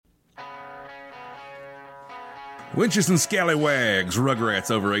Winches and scallywags,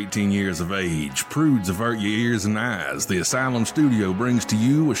 rugrats over 18 years of age, prudes avert your ears and eyes. The Asylum Studio brings to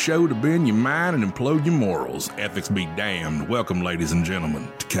you a show to bend your mind and implode your morals. Ethics be damned. Welcome, ladies and gentlemen,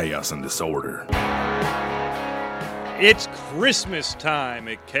 to Chaos and Disorder. It's Christmas time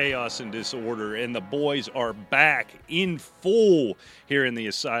at Chaos and Disorder, and the boys are back in full here in the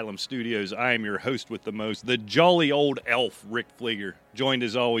Asylum Studios. I am your host with the most, the jolly old elf, Rick Fleeger, joined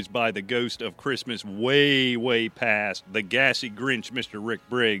as always by the ghost of Christmas way, way past, the gassy Grinch, Mr. Rick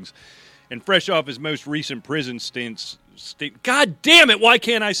Briggs, and fresh off his most recent prison stint, God damn it, why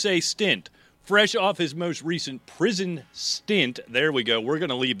can't I say stint? Fresh off his most recent prison stint, there we go, we're going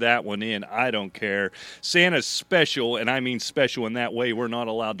to leave that one in, I don't care. Santa's special, and I mean special in that way we're not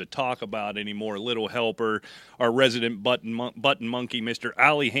allowed to talk about anymore, Little Helper, our resident button monkey, Mr.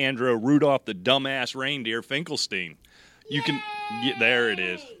 Alejandro Rudolph the dumbass reindeer Finkelstein. You can, yeah, there it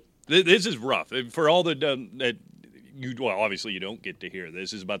is. This is rough. For all the well, obviously you don't get to hear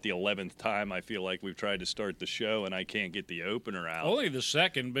this. This is about the 11th time I feel like we've tried to start the show and I can't get the opener out. Only the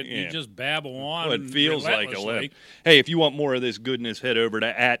second, but you just babble on. Well, it feels like 11. Hey, if you want more of this goodness, head over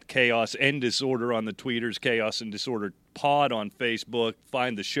to @Chaos and Disorder on the tweeters, Chaos and Disorder Pod on Facebook.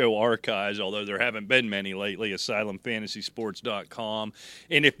 Find the show archives, although there haven't been many lately, asylumfantasysports.com.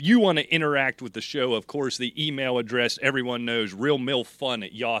 And if you want to interact with the show, of course, the email address everyone knows,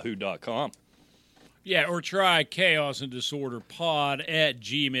 realmilfun@yahoo.com. Yeah, or try Chaos and Disorder Pod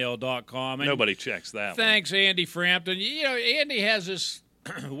 @gmail.com. And nobody checks that thanks, Andy Frampton. You know, Andy has this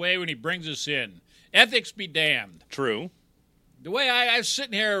way when he brings us in. Ethics be damned. True. The way I was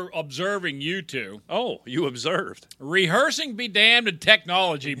sitting here observing you two. Oh, you observed. Rehearsing be damned and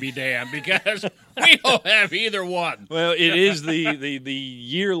technology be damned, because we don't have either one. Well, it is the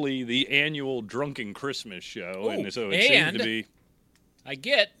yearly, the annual Drunken Christmas show, and so it seems to be. I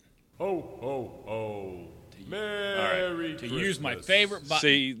get. Ho, ho, ho. Merry To Christmas. use my favorite button.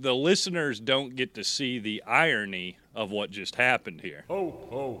 See, the listeners don't get to see the irony of what just happened here. Ho,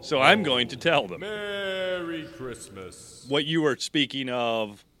 ho, So ho. I'm going to tell them. Merry Christmas. What you were speaking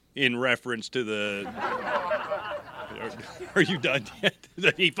of in reference to the... Are you done yet?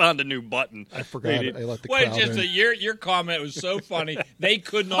 He found a new button. I forgot it. I let the Well, crowd just in. your comment was so funny. They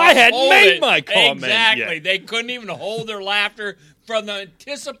could not I hadn't hold made it. my comment Exactly. yet. They couldn't even hold their laughter from the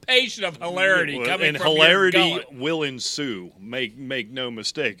anticipation of hilarity coming and from hilarity your gullet. will ensue. Make no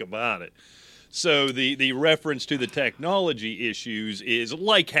mistake about it. So the reference to the technology issues is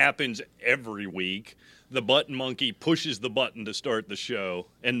like happens every week. The button monkey pushes the button to start the show,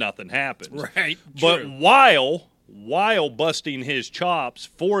 and nothing happens. Right. But True. while busting his chops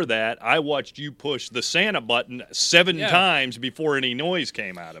for that, I watched you push the Santa button 7 times before any noise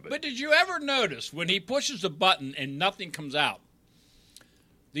came out of it. But did you ever notice when he pushes the button and nothing comes out,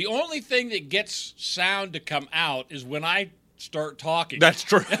 the only thing that gets sound to come out is when I start talking. That's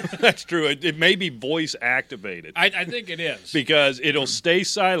true. That's true. It may be voice activated. I think it is. Because it'll stay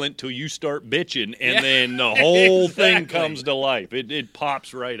silent till you start bitching, and then the whole thing comes to life. It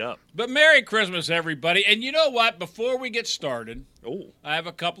pops right up. But Merry Christmas, everybody. And you know what? Before we get started, I have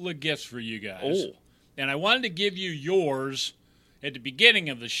a couple of gifts for you guys. And I wanted to give you yours at the beginning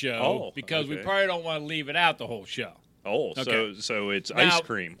of the show because we probably don't want to leave it out the whole show. Okay. So it's ice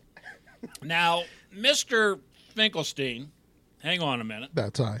cream. Now, Mr. Finkelstein, hang on a minute.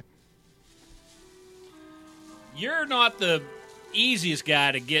 That's I. You're not the easiest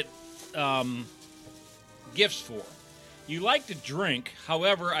guy to get gifts for. You like to drink,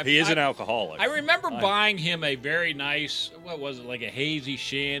 however... He is an alcoholic. I remember buying him a very nice, what was it, like a hazy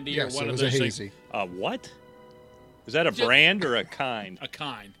shandy Yes, or one it of was those a things? hazy. What? Is that a brand or a kind? A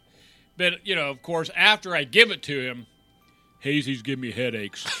kind. But, you know, of course, after I give it to him, hazies give me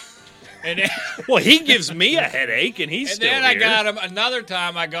headaches. And then, well, he gives me a headache, and he's still here. And then I got him, another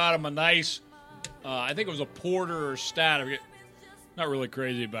time I got him a nice, I think it was a porter or stout. Not really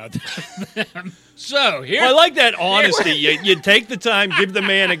crazy about that. So, here. Well, I like that honesty. You take the time, give the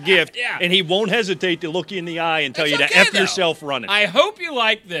man a gift, Yeah. and he won't hesitate to look you in the eye and tell It's you to okay, F though. yourself running. I hope you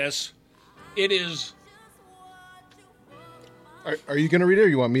like this. It is... Are you going to read it or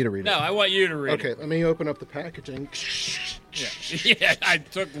you want me to read it? No, I want you to read Okay, it. let me open up the packaging. Yeah, I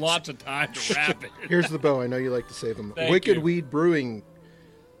took lots of time to wrap it. Here's the bow. I know you like to save them. Thank Wicked you. Weed Brewing.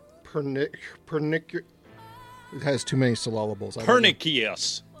 It has too many syllables. I don't know.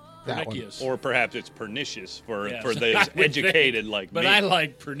 Pernicious. That one. Pernicious. Or perhaps it's pernicious for Yes. those I would educated think, like but me. I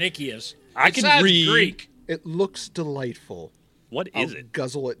like pernicious. I It can sounds read. Greek. It looks delightful. What I'll is it?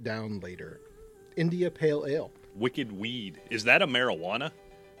 guzzle it down later. India Pale Ale. Wicked weed. Is that a marijuana?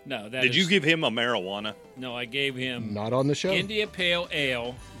 No, that Did is- you give him a marijuana? No, I gave him Not on the show. India Pale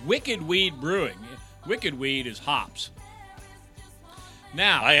Ale, Wicked Weed Brewing. Wicked weed is hops.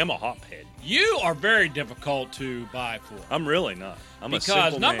 Now, I am a hophead. you are very difficult to buy for. I'm really not. I'm because a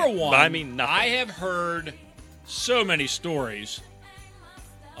simple number man. one, Buy me nothing. I have heard so many stories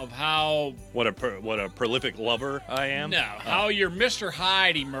of how What a prolific lover I am. how your Mr.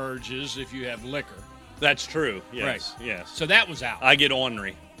 Hyde emerges if you have liquor. That's true. Yes. Right. Yes. So that was out. I get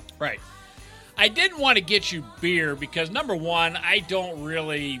ornery. Right. I didn't want to get you beer because, number one, I don't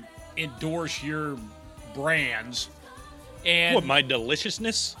really endorse your brands. And What, my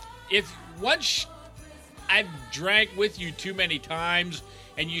deliciousness? if once I've drank with you too many times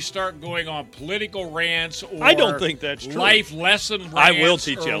and you start going on political rants or I don't think that's true. life lesson rants I will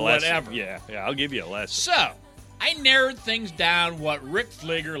teach you or a lesson. whatever. Yeah, I'll give you a lesson. So, I narrowed things down what Rick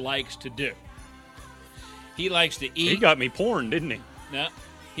Fleeger likes to do. He likes to eat. He got me porn, didn't he? No.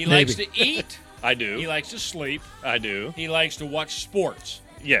 He Maybe. likes to eat. I do. He likes to sleep. I do. He likes to watch sports.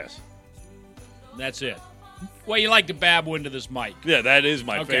 Yes. That's it. Well, you like to babble into this mic. Yeah, that is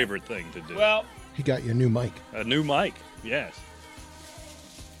my Okay. favorite thing to do. Well, He got you a new mic. A new mic. Yes.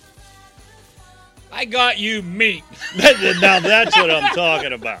 I got you meat. Now that's what I'm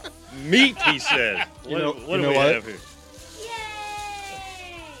talking about. Meat, he said. What do we have here?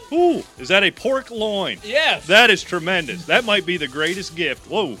 Ooh, is that a pork loin? Yes. That is tremendous. That might be the greatest gift.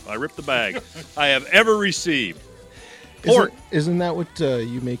 Whoa, I ripped the bag. I have ever received. Pork. Isn't that what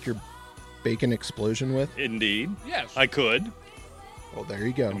you make your bacon explosion with? Indeed. Yes. I could. Well, there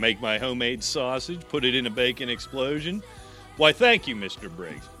you go. Make my homemade sausage, put it in a bacon explosion. Why, thank you, Mr.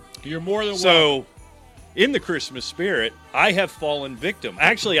 Briggs. You're more than welcome. So, in the Christmas spirit, I have fallen victim.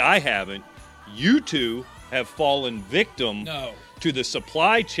 Actually, I haven't. You two have fallen victim No. to the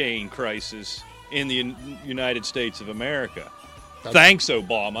supply chain crisis in the United States of America. Thanks,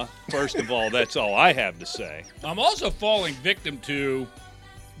 Obama. First of all, that's all I have to say. I'm also falling victim to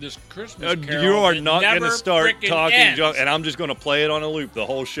this Christmas carol. You are that not going to never start frickin' talking ends. junk, and I'm just going to play it on a loop the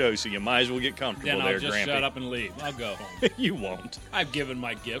whole show, so you might as well get comfortable Then there, I'll just Grampy. shut up and leave. I'll go home. You won't. I've given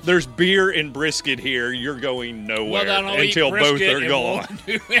my gift. There's beer and brisket here. You're going nowhere then I'll until eat both brisket are and gone. won't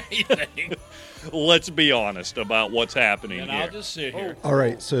do anything. Let's be honest about what's happening And here. I'll just sit here. All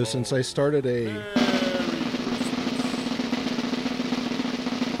right, so since I started a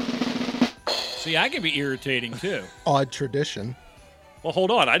See, I can be irritating too. odd tradition, Well,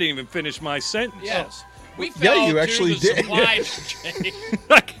 hold on. I didn't even finish my sentence. Yes. We Yeah, fell you to actually the did. supply chain.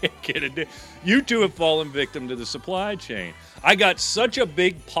 I can't get it. You two have fallen victim to the supply chain. I got such a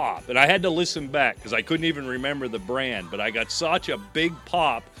big pop, and I had to listen back because I couldn't even remember the brand, but I got such a big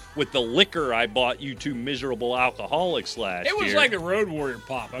pop with the liquor I bought you two miserable alcoholics last year. It was like a Road Warrior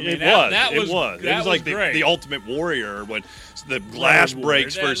pop. I mean, It that was. was It was like great. the ultimate warrior when the glass Road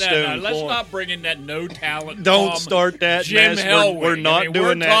breaks Warrior. for No, stone let's coin. not bring in that no talent. Don't start that Jim mess. Hellwig. We're not I mean, doing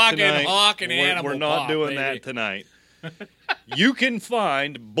we're that talking tonight. Hawk and Animal We're not Pop, doing baby. that tonight. You can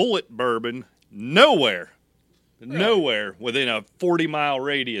find bullet bourbon nowhere within a 40-mile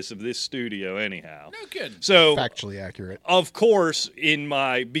radius of this studio anyhow. No kidding. So, factually accurate. of course,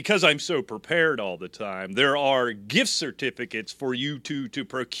 because I'm so prepared all the time, there are gift certificates for you to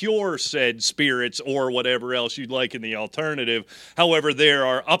procure said spirits or whatever else you'd like in the alternative. However, there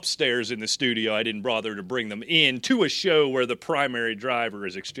are upstairs in the studio. I didn't bother to bring them in to a show where the primary driver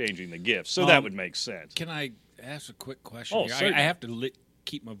is exchanging the gifts. So that would make sense. Can I ask a quick question? Oh, here? certainly. I have to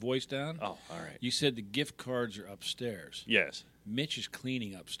keep my voice down. Oh, all right. You said the gift cards are upstairs. Yes. Mitch is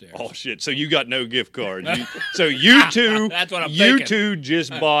cleaning upstairs. Oh shit! So you got no gift cards. So you two, That's what I'm you thinking. two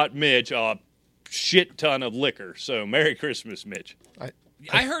just bought Mitch a shit ton of liquor. So Merry Christmas, Mitch.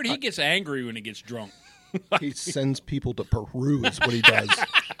 I heard he gets angry when he gets drunk. He sends people to Peru is what he does.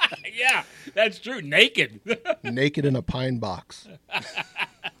 Yeah, that's true. Naked. Naked in a pine box.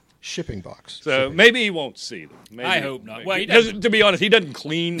 Shipping box. So Shipping. maybe he won't see them. Maybe, I hope not. Well, he to be honest, he doesn't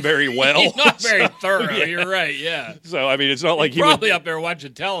clean very well. He's not very thorough. Yeah. You're right. Yeah. So I mean, it's not like he Probably would. up there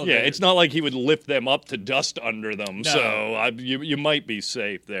watching television. Yeah, it's not like he would lift them up to dust under them. No. So you might be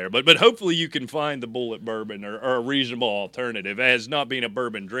safe there. But hopefully you can find the bullet bourbon or a reasonable alternative. As not being a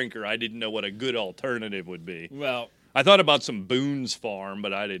bourbon drinker, I didn't know what a good alternative would be. Well, I thought about some Boone's Farm,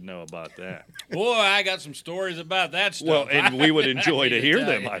 but I didn't know about that. boy, I got some stories about that stuff. Well, and we would enjoy to hear tell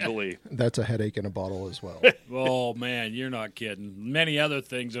them, you. I believe. That's a headache in a bottle as well. Oh, man, you're not kidding. Many other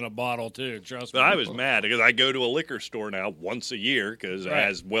things in a bottle, too. Trust me. But I was mad because I go to a liquor store now once a year because, Right.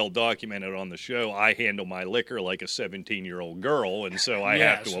 as well documented on the show, I handle my liquor like a 17-year-old girl, and so I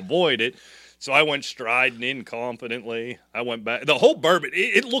have Yes. to avoid it. So I went striding in confidently. I went back. The whole bourbon,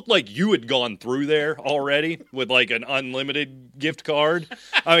 it looked like you had gone through there already with like an unlimited gift card.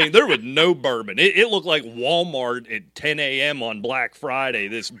 I mean, there was no bourbon. It looked like Walmart at 10 a.m. on Black Friday.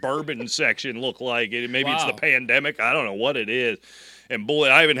 This bourbon section looked like it. Maybe it's the pandemic. I don't know what it is. And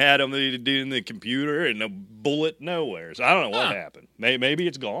bullet, I even had them in the computer and a bullet nowhere. So I don't know what happened. Maybe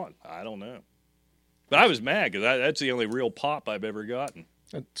it's gone. I don't know. But I was mad because that's the only real pop I've ever gotten.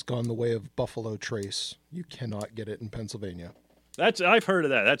 It's gone the way of Buffalo Trace. You cannot get it in Pennsylvania. I've heard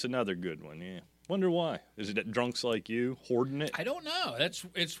of that. That's another good one. Yeah. Wonder why? Is it drunks like you hoarding it? I don't know.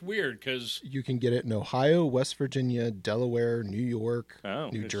 It's weird because you can get it in Ohio, West Virginia, Delaware, New York,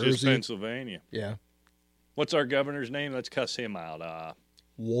 New Jersey, just Pennsylvania. Yeah. What's our governor's name? Let's cuss him out.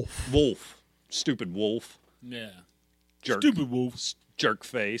 Wolf. Stupid wolf. Yeah. Jerk. Stupid wolf. Jerk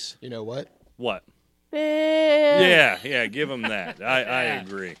face. You know what? What? Yeah, give him that. I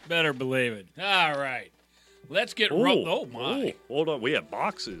agree. Better believe it. All right. Let's get rolling. Oh, my. Ooh, hold on. We have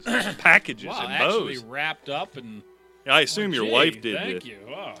boxes, packages, and bows. Actually wrapped up. And I assume your wife did thank this. you.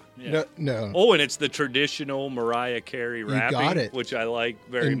 Oh, yeah. No. Oh, and it's the traditional Mariah Carey wrapping, got it. which I like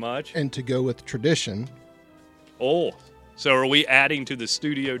very much. And to go with tradition. Oh, so are we adding to the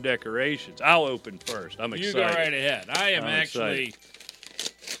studio decorations? I'll open first. I'm excited. You go right ahead. I am I'm actually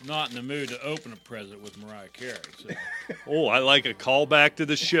not in the mood to open a present with Mariah Carey. So. Oh, I like a callback to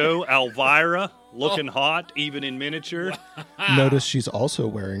the show. Elvira, looking hot, even in miniature. Notice she's also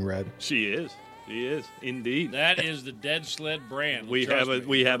wearing red. She is. She is, indeed. That is the Dead Sled brand. We have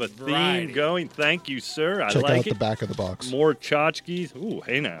a theme going. Thank you, sir. Check like out the back of the box. More tchotchkes. Ooh,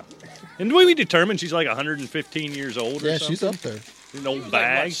 hey now. And the way we determined she's like 115 years old or something? Yeah, she's up there. An old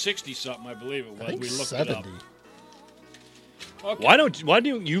bag. Like 60-something, I believe it was. I think we looked 70. it up. Okay. Why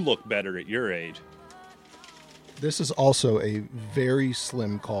don't you look better at your age? This is also a very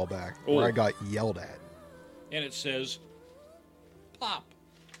slim callback where I got yelled at. And it says pop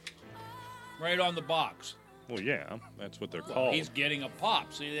right on the box. Well, yeah, that's what they're called. He's getting a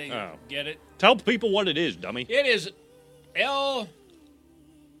pop. See, they get it. Tell people what it is, dummy. It is L.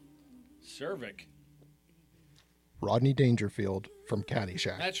 Cervic. Rodney Dangerfield from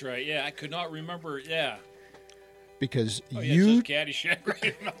Caddyshack. That's right. Yeah, I could not remember. Yeah. Because it you says Caddyshack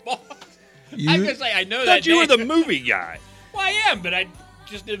right in the box. You, I was like, I know I that thought you were the movie guy. Well, I am, but I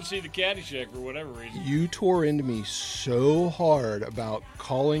just didn't see the Caddyshack for whatever reason. You tore into me so hard about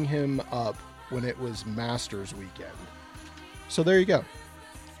calling him up when it was Masters weekend. So there you go.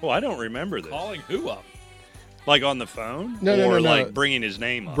 Well, I don't remember this. Calling who up? Like on the phone? No. Or like bringing his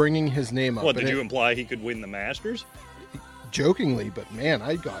name up? Bringing his name up. What, did you imply he could win the Masters? Jokingly, but man,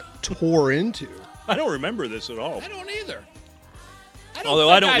 I got tore into. I don't remember this at all. I don't either. Although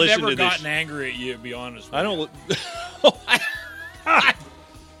I don't I've listen ever to this. gotten angry at you, to be honest with I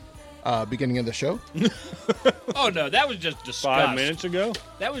don't. Beginning of the show? Oh, no, that was just disgust. 5 minutes ago?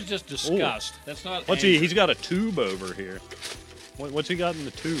 That was just disgust. Ooh. That's not What's he? He's got a tube over here. What's he got in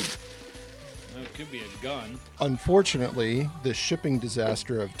the tube? Well, it could be a gun. Unfortunately, the shipping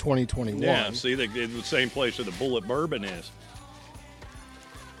disaster of 2021. Yeah, see, they're in the same place where the bullet bourbon is.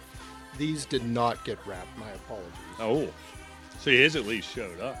 These did not get wrapped. My apologies. Oh. See, his at least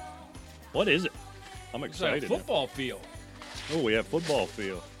showed up. What is it? I'm It's like excited. a football field. Oh, we have football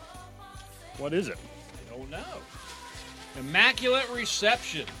field. What is it? I don't know. Immaculate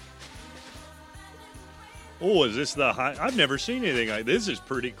Reception. Oh, is this the high? I've never seen anything like this. Is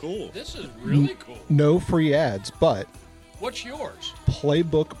pretty cool. This is really cool. No free ads, but What's yours?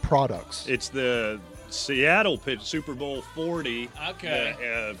 Playbook products. It's the Seattle pitch Super Bowl 40.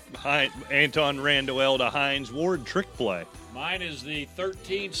 Okay. Anton Randall to Hines Ward trick play. Mine is the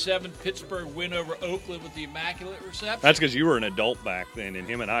 13-7 Pittsburgh win over Oakland with the Immaculate Reception. That's because you were an adult back then, and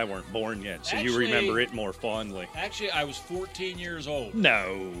him and I weren't born yet, so you Actually- remember it more fondly. Actually, I was 14 years old,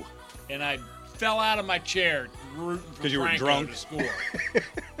 No. and I fell out of my chair rooting for 'Cause you were Franco drunk? to score.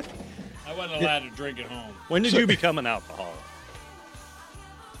 I wasn't allowed to drink at home. When did you become an alcoholic?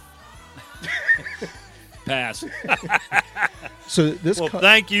 Pass. So this Well,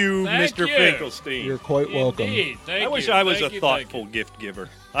 thank you, Thank Mr. you. Finkelstein. you're quite welcome. Indeed. Thank I wish you. I was Thank a you, thank thoughtful gift giver.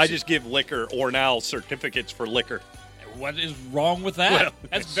 I just give liquor or now certificates for liquor. you. What is wrong with that? Well,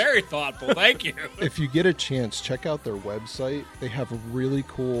 That's very thoughtful. Thank you. If you get a chance, check out their website. They have really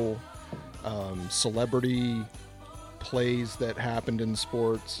cool celebrity plays that happened in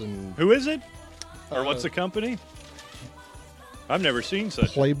sports and Who is it? Or what's the company? I've never seen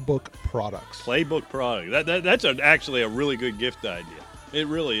such Playbook products. Playbook product. That's actually a really good gift idea. It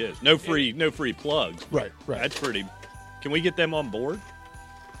really is. No free plugs. Right. That's pretty. Can we get them on board?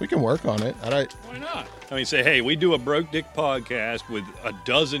 We can work on it. Why not? I mean, say, hey, we do a Broke Dick podcast with a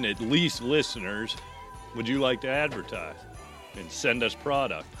dozen at least listeners. Would you like to advertise and send us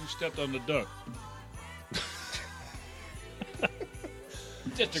product? You stepped on the duck.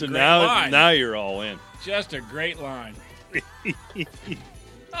 Just a great line. Now you're all in. Just a great line.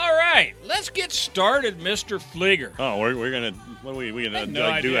 All right, let's get started, Mr. Fleeger. Oh, we're gonna. What are we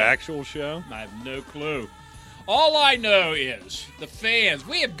gonna do? Actual show? I have no clue. All I know is the fans.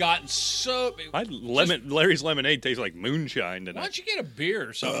 We have gotten so. Larry's lemonade tastes like moonshine tonight. Why don't you get a beer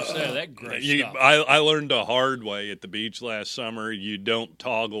or something instead of that great stuff? I learned the hard way at the beach last summer. You don't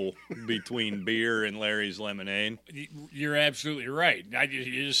toggle between beer and Larry's lemonade. You're absolutely right.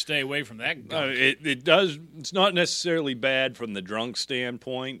 You just stay away from that. It does. It's not necessarily bad from the drunk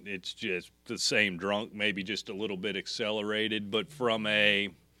standpoint. It's just the same drunk, maybe just a little bit accelerated. But from a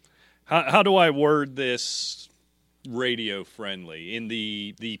how do I word this? Radio friendly in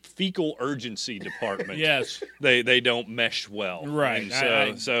the fecal urgency department. Yes, they don't mesh well. Right.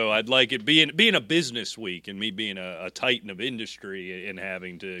 And so I'd like it being a business week and me being a titan of industry and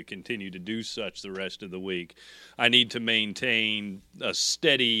having to continue to do such the rest of the week. I need to maintain a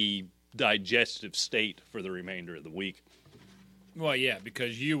steady digestive state for the remainder of the week. Well, yeah,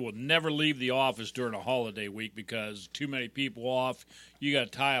 because you will never leave the office during a holiday week because too many people off. You got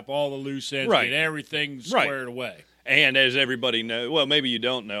to tie up all the loose ends, right. Get everything squared away. And as everybody knows, well, maybe you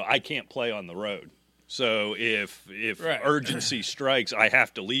don't know, I can't play on the road. So if urgency strikes, I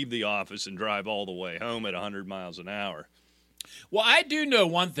have to leave the office and drive all the way home at 100 miles an hour. Well, I do know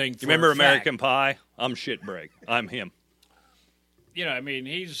one thing. You remember American Pie? I'm shitbreak. I'm him. You know, I mean,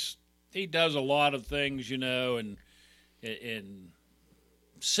 he does a lot of things, and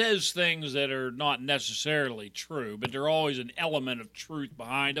says things that are not necessarily true, but there's always an element of truth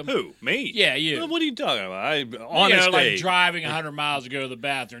behind them. Who? Me? Yeah, you. Well, what are you talking about? Honest like driving 100 miles to go to the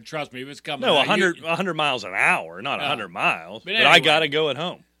bathroom. Trust me, if it's coming. No, 100 miles an hour, not 100 miles. But anyway, I got to go at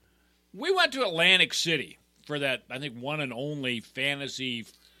home. We went to Atlantic City for that, I think, one and only fantasy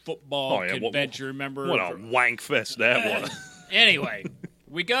football convention. Remember? What a wank fest that was. Anyway,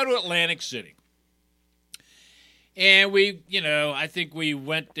 we go to Atlantic City. And we, I think we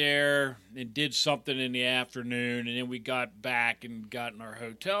went there and did something in the afternoon, and then we got back and got in our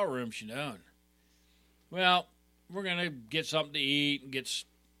hotel rooms, and, well, we're going to get something to eat and get,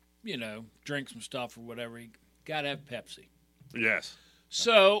 drink some stuff or whatever. You got to have Pepsi. Yes.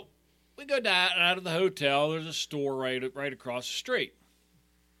 So we go down out of the hotel. There's a store right across the street.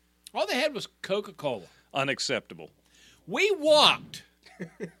 All they had was Coca-Cola. Unacceptable. We walked.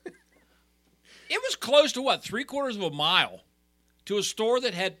 It was close to, 3/4 of a mile to a store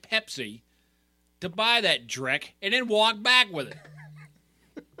that had Pepsi to buy that dreck and then walk back with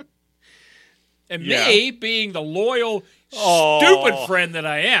it. And me, being the loyal, stupid friend that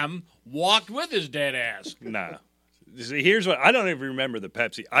I am, walked with his dead ass. Nah. See, here's what I don't even remember the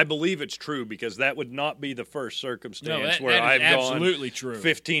Pepsi. I believe it's true because that would not be the first circumstance where I've absolutely gone true.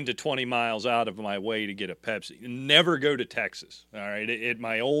 15 to 20 miles out of my way to get a Pepsi. Never go to Texas. All right, at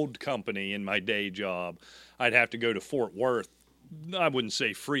my old company in my day job, I'd have to go to Fort Worth. I wouldn't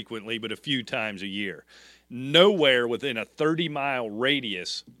say frequently, but a few times a year. Nowhere within a 30-mile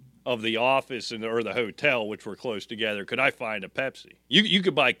radius of the office or the hotel, which were close together, could I find a Pepsi. You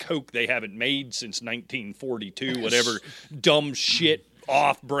could buy Coke they haven't made since 1942, whatever dumb shit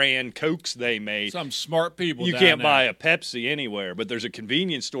off-brand Cokes they made. Some smart people You can't buy a Pepsi anywhere, but there's a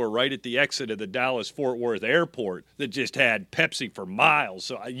convenience store right at the exit of the Dallas-Fort Worth airport that just had Pepsi for miles.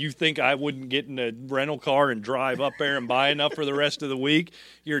 So you think I wouldn't get in a rental car and drive up there and buy enough for the rest of the week?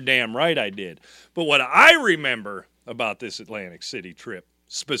 You're damn right I did. But what I remember about this Atlantic City trip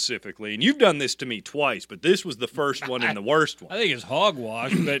specifically, and you've done this to me twice, but this was the first one and the worst one. I think it's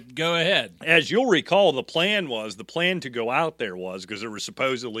hogwash, but go ahead. As you'll recall, the plan to go out there was because there were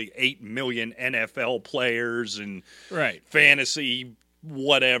supposedly 8 million NFL players and fantasy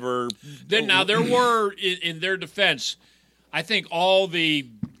whatever. Now, there were, in their defense, I think all the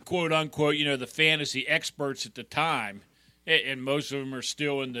quote-unquote, the fantasy experts at the time, and most of them are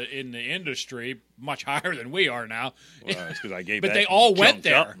still in the industry, much higher than we are now. Well, that's because I gave. But they all went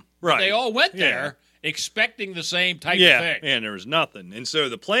there. Up. Right. They all went there expecting the same type of thing. And there was nothing. And so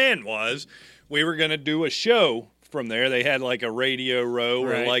the plan was we were going to do a show from there. They had like a radio row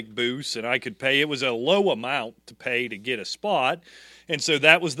or like booths, and I could pay. It was a low amount to pay to get a spot. And so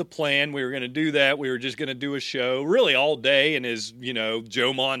that was the plan. We were going to do that. We were just going to do a show really all day. And as,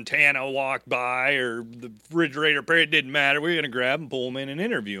 Joe Montana walked by or the refrigerator, it didn't matter. We were going to grab him, pull him in, and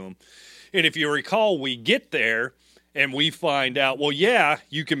interview him. And if you recall, we get there and we find out, well, yeah,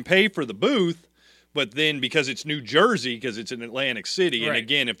 you can pay for the booth, But then because it's New Jersey, because it's in Atlantic City, and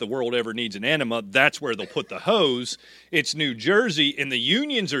again, if the world ever needs an enema, that's where they'll put the hose. It's New Jersey, and the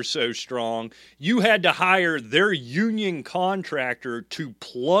unions are so strong, you had to hire their union contractor to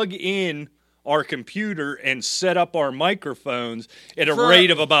plug in our computer and set up our microphones at a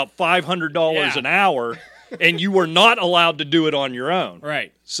rate of about $500 an hour, and you were not allowed to do it on your own.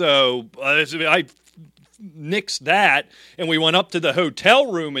 Right. So I nixed that, and we went up to the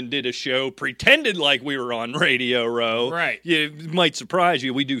hotel room and did a show, pretended like we were on Radio Row. Right. It might surprise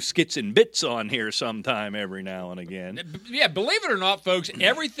you. We do skits and bits on here sometime every now and again. Yeah, believe it or not, folks,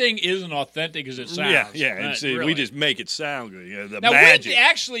 everything isn't authentic as it sounds. Yeah. Really. We just make it sound good. The now, magic. we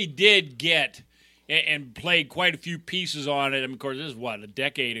actually did get and played quite a few pieces on it. And, of course, this is, a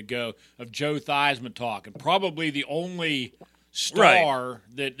decade ago of Joe Theismann talking. Probably the only star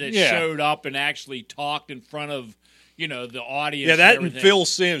that showed up and actually talked in front of, the audience. Yeah, that and Phil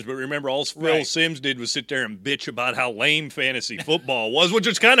Simms. But remember, all Phil Simms did was sit there and bitch about how lame fantasy football was, which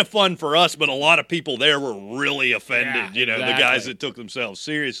was kind of fun for us, but a lot of people there were really offended, the guys that took themselves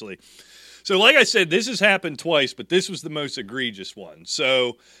seriously. So like I said, this has happened twice, but this was the most egregious one.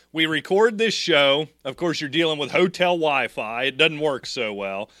 So we record this show. Of course, you're dealing with hotel Wi-Fi. It doesn't work so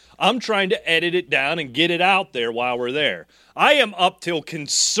well. I'm trying to edit it down and get it out there while we're there. I am up till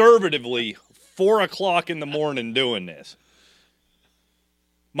conservatively 4 o'clock in the morning doing this.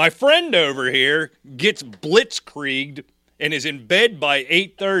 My friend over here gets blitzkrieged and is in bed by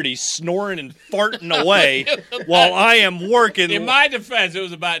 8:30, snoring and farting away while I am working. In my defense, it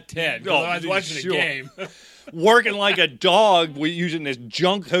was about 10. I was watching the game. Working like a dog, using this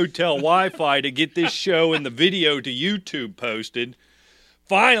junk hotel Wi-Fi to get this show and the video to YouTube posted.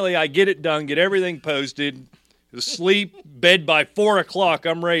 Finally, I get it done, get everything posted, sleep, bed by 4 o'clock,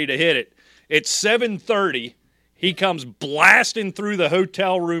 I'm ready to hit it. It's 7:30. He comes blasting through the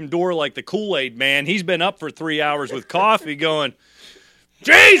hotel room door like the Kool-Aid man. He's been up for 3 hours with coffee going,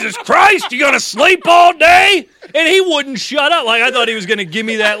 Jesus Christ, you going to sleep all day? And he wouldn't shut up. Like, I thought he was going to give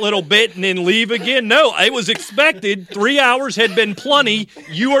me that little bit and then leave again. No, it was expected. 3 hours had been plenty.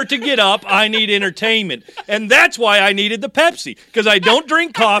 You are to get up. I need entertainment. And that's why I needed the Pepsi, because I don't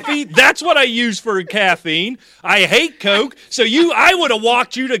drink coffee. That's what I use for caffeine. I hate Coke. So I would have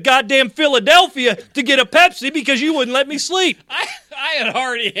walked you to goddamn Philadelphia to get a Pepsi because you wouldn't let me sleep. I had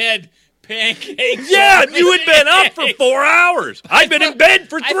already had pancakes. Yeah, you had been up for 4 hours. I'd been in bed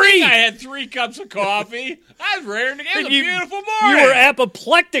for 3. I think I had 3 cups of coffee. I was raring to go. It was a beautiful morning. You were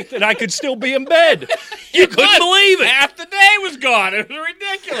apoplectic that I could still be in bed. You couldn't believe it. Half the day was gone. It was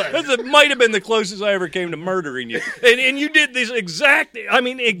ridiculous. It might have been the closest I ever came to murdering you. And you did this exact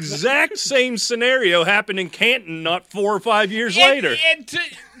same scenario happened in Canton not 4 or 5 years later.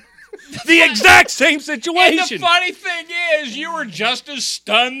 The exact same situation. And the funny thing is, you were just as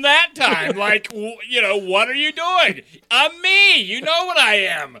stunned that time. Like, what are you doing? I'm me. You know what I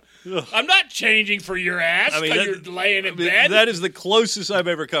am. I'm not changing for your ass because you're laying in bed. That is the closest I've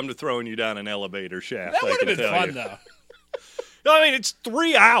ever come to throwing you down an elevator shaft. That would have been fun, though. I mean, it's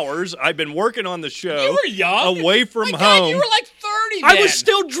 3 hours. I've been working on the show. You were young. Away from home. God, you were like 30 then. I was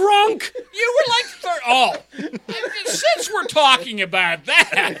still drunk. You were like 30. Oh. Since we're talking about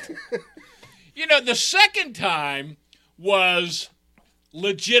that, the second time was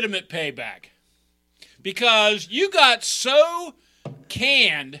legitimate payback. Because you got so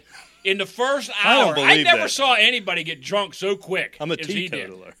canned in the first hour. I never saw anybody get drunk so quick. I'm a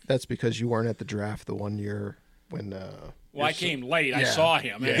teetotaler. That's because you weren't at the draft the one year when... Well, I came late. Yeah. I saw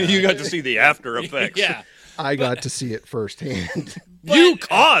him. Yeah. You got to see the after effects. Yeah. I got to see it firsthand. You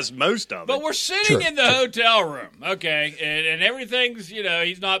caused most of it. But we're sitting in the hotel room, okay, and everything's,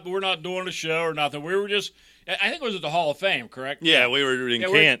 we're not doing a show or nothing. We were just, I think it was at the Hall of Fame, correct? Yeah, we were in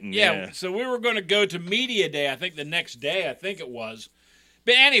Canton. Yeah, so we were going to go to Media Day, I think the next day, it was.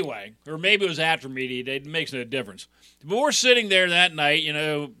 But anyway, or maybe it was after Media Day, it makes no difference. But we're sitting there that night,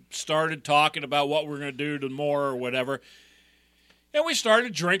 started talking about what we're going to do tomorrow or whatever. And we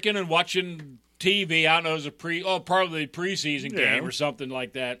started drinking and watching TV. I don't know, it was probably a preseason game or something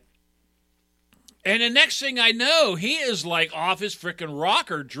like that. And the next thing I know, he is like off his freaking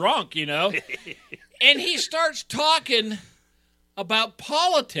rocker drunk, And he starts talking about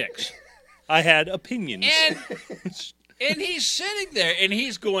politics. I had opinions. And he's sitting there, and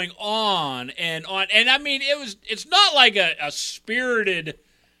he's going on and on. And, I mean, it's not like a spirited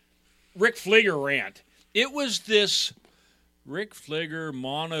Rick Fleeger rant. It was this Rick Fleeger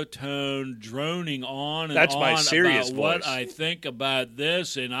monotone droning on and That's on my serious about voice. what I think about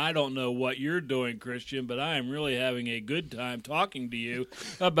this, and I don't know what you're doing, Christian, but I am really having a good time talking to you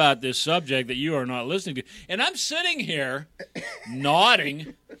about this subject that you are not listening to. And I'm sitting here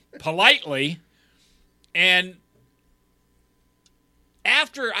nodding politely And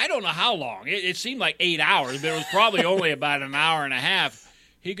after, I don't know how long, it seemed like 8 hours, but it was probably only about an hour and a half.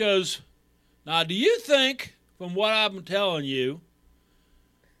 He goes, now, do you think, from what I'm telling you,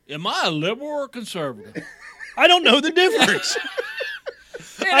 am I a liberal or conservative? I don't know the difference.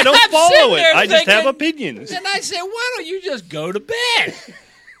 I don't follow it. I just have opinions. And I said, why don't you just go to bed?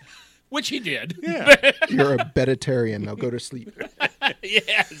 Which he did. Yeah. You're a beditarian. Now go to sleep.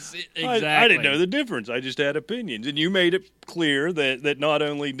 Yes, exactly. I didn't know the difference. I just had opinions. And you made it clear that not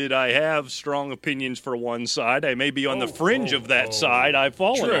only did I have strong opinions for one side, I may be on the fringe of that side I've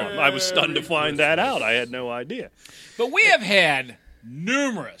fallen on. I was stunned to find that out. I had no idea. But we have had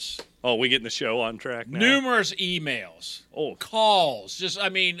numerous... Oh, we getting the show on track now? Numerous emails. Calls. Just,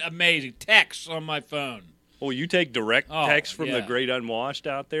 amazing. Texts on my phone. Oh, you take direct text from the great unwashed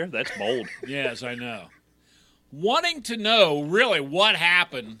out there? That's bold. Yes, I know. Wanting to know really what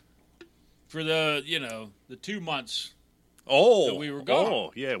happened for the 2 months that we were gone.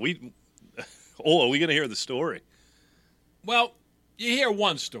 Oh, yeah. Are we going to hear the story? Well, you hear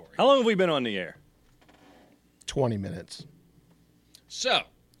one story. How long have we been on the air? 20 minutes. So.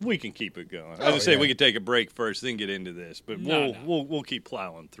 We can keep it going. I was going to say we could take a break first, then get into this, but we'll keep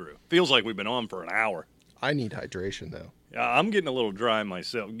plowing through. Feels like we've been on for an hour. I need hydration, though. I'm getting a little dry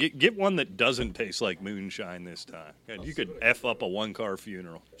myself. Get one that doesn't taste like moonshine this time. God, you could F up a one-car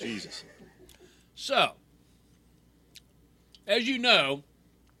funeral. Jesus. So, as you know...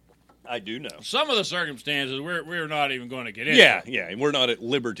 I do know. Some of the circumstances we're not even going to get into. Yeah, and we're not at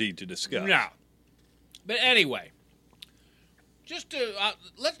liberty to discuss. No. But anyway, just to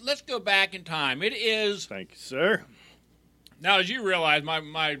let's go back in time. It is. Thank you, sir. Now, as you realize,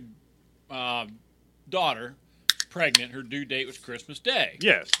 my daughter, pregnant, her due date was Christmas Day.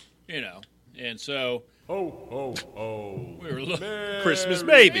 Yes. And so. Ho, ho, ho. We were Christmas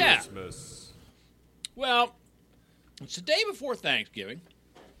baby. Yeah. Christmas. Well, it's the day before Thanksgiving.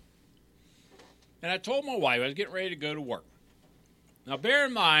 And I told my wife I was getting ready to go to work. Now, bear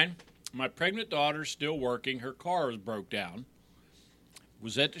in mind, my pregnant daughter's still working. Her car was broke down.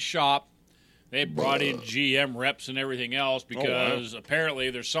 Was at the shop. They had brought in GM reps and everything else because apparently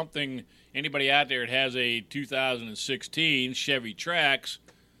there's something, anybody out there that has a 2016 Chevy Trax.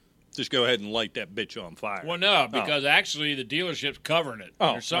 Just go ahead and light that bitch on fire. Well, no, because actually the dealership's covering it.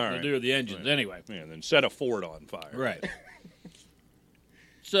 There's something to do with the engines. Right. Anyway. Yeah, then set a Ford on fire. Right.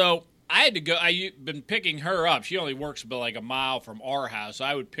 So I had to go. I've been picking her up. She only works about like a mile from our house.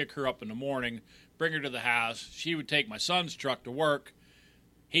 I would pick her up in the morning, bring her to the house. She would take my son's truck to work.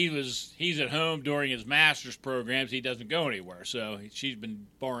 He's at home during his master's programs. He doesn't go anywhere, so she's been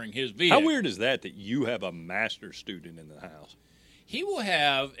borrowing his vehicle. How weird is that you have a master's student in the house? He will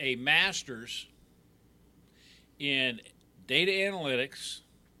have a master's in data analytics,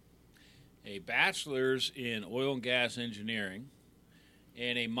 a bachelor's in oil and gas engineering,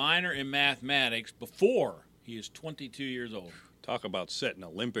 and a minor in mathematics before he is 22 years old. Talk about setting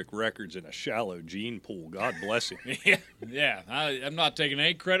Olympic records in a shallow gene pool. God bless him. Yeah. I'm not taking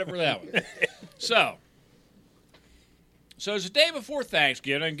any credit for that one. So it's the day before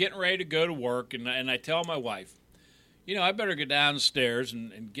Thanksgiving. I'm getting ready to go to work, and I tell my wife, I better go downstairs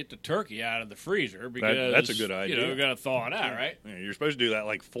and get the turkey out of the freezer because that's a good idea. We're going to thaw it out, right? Yeah, you're supposed to do that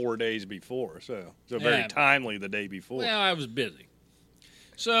like 4 days before, so very timely the day before. Well, I was busy.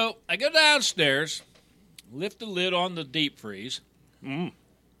 So I go downstairs, lift the lid on the deep freeze. How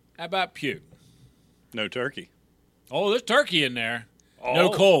about puke? No turkey. Oh, there's turkey in there. No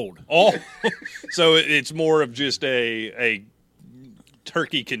cold. Oh, so it's more of just a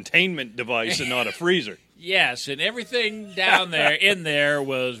turkey containment device and not a freezer. Yes, and everything down there in there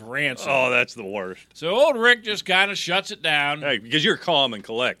was rancid. Oh, that's the worst. So old Rick just kind of shuts it down. Hey, because you're calm and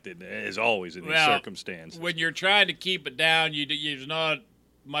collected, as always in these circumstances. When you're trying to keep it down, there's not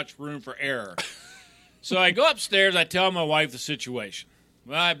much room for error. So I go upstairs, I tell my wife the situation.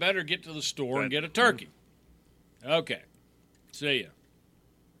 Well, I better get to the store and get a turkey. Okay. See ya.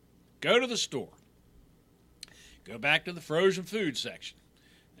 Go to the store. Go back to the frozen food section.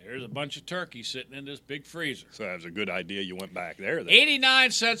 There's a bunch of turkey sitting in this big freezer. So that was a good idea you went back there.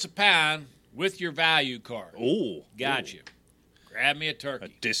 89 cents a pound with your value card. Ooh. Got you. Grab me a turkey. A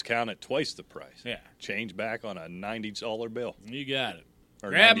discount at twice the price. Yeah. Change back on a $90 bill. You got it.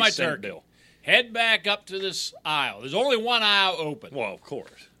 Or grab my turkey. Bill. Head back up to this aisle. There's only one aisle open. Well, of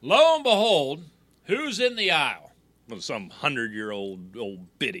course. Lo and behold, who's in the aisle? Well, some 100-year-old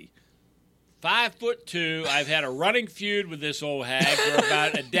old biddy. 5'2". I've had a running feud with this old hag for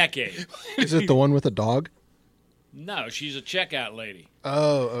about a decade. Is it the one with a dog? No, she's a checkout lady.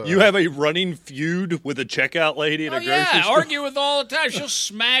 You have a running feud with a checkout lady at a grocery store? I argue with her all the time. She'll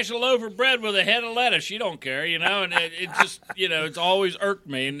smash a loaf of bread with a head of lettuce. She don't care, and it just, it's always irked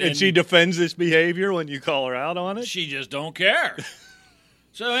me. And she defends this behavior when you call her out on it? She just don't care.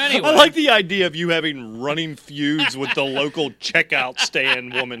 So anyway. I like the idea of you having running feuds with the local checkout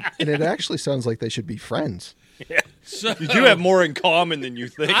stand woman. And it actually sounds like they should be friends. Yeah. So, you do have more in common than you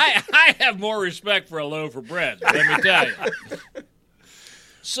think. I have more respect for a loaf of bread, let me tell you.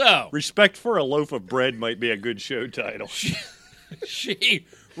 So, Respect for a Loaf of Bread might be a good show title. She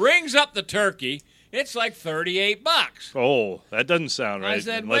rings up the turkey. It's like $38. Oh, that doesn't sound right. I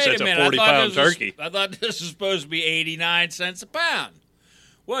said, unless wait that's a minute. a 40-pound turkey. I thought this was supposed to be 89 cents a pound.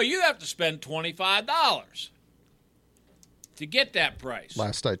 Well, you have to spend $25 to get that price.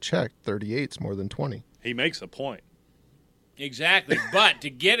 Last I checked, 38's more than 20. He makes a point. Exactly. But to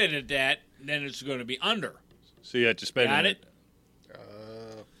get it at that, then it's going to be under. So you have to spend it.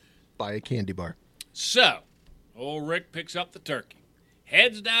 Buy a candy bar. So, old Rick picks up the turkey.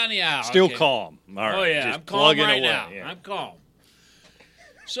 Heads down the aisle. Still calm. All right. Oh, yeah. Just I'm calm right away. now. Yeah. I'm calm.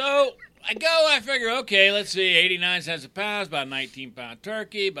 So, I figure, okay, let's see, 89 cents a pound, about a 19-pound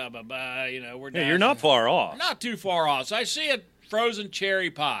turkey, blah, blah, blah. We're down. Yeah, you're not far off. Not too far off. So I see a frozen cherry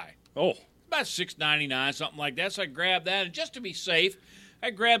pie. Oh. About $6.99, something like that. So I grabbed that, and just to be safe,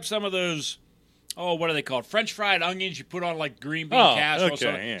 I grabbed some of those, what are they called? French fried onions you put on like green bean casserole.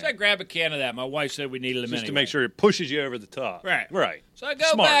 Okay, yeah. So I grabbed a can of that. My wife said we needed them Just anyway. to make sure it pushes you over the top. Right. So I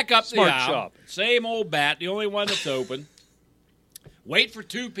go back up the aisle. Shop. Same old bat, the only one that's open. Wait for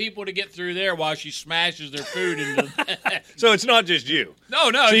two people to get through there while she smashes their food into. So it's not just you.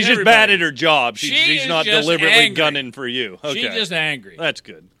 No, she's just bad at her job. She's not deliberately angry. gunning for you. Okay. She's just angry. That's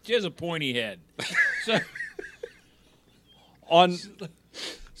good. She has a pointy head. So, let's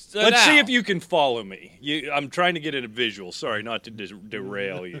see if you can follow me. I'm trying to get a visual. Sorry, not to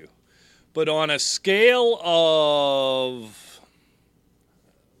derail you. But on a scale of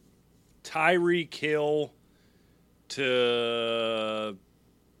Tyreek Hill to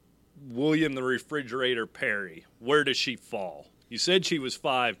William the Refrigerator Perry, where does she fall? You said she was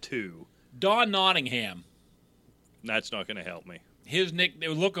 5'2". Don Nottingham. That's not going to help me.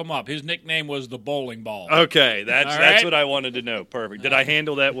 Look him up. His nickname was the bowling ball. Okay, that's what I wanted to know. Perfect. Did I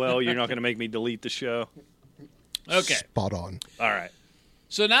handle that well? You're not going to make me delete the show? Okay. Spot on. All right.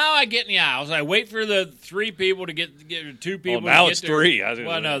 So now I get in the aisles. I wait for the three people to get two people. Well, now to get it's three.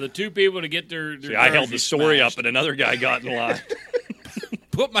 The two people to get their See, I held the story smashed. up, and another guy got in line.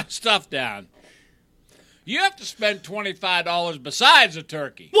 Put my stuff down. You have to spend $25 besides a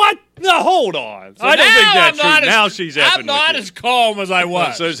turkey. What? No, hold on. So I don't think that's true. As, now she's effing I'm not with you. as calm as I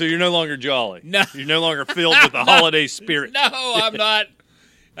was. So you're no longer jolly. No. You're no longer filled with the holiday spirit. No, I'm not.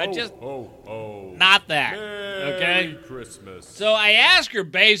 Not that. Merry Christmas. So I ask her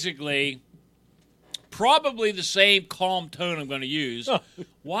basically, probably the same calm tone I'm going to use.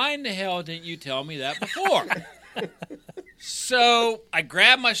 Why in the hell didn't you tell me that before? So I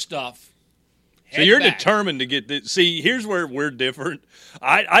grab my stuff. So you're determined to get this. See, here's where we're different.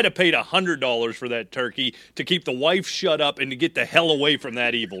 I'd have paid $100 for that turkey to keep the wife shut up and to get the hell away from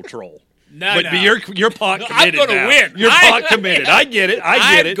that evil troll. No. But you're pot committed. I'm going to win. You're pot committed. I get it.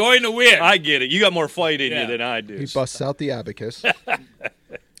 I'm going to win. I get it. You got more fight in you than I do. He busts out the abacus.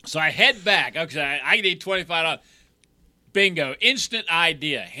 So I head back. Okay, I need $25. Bingo. Instant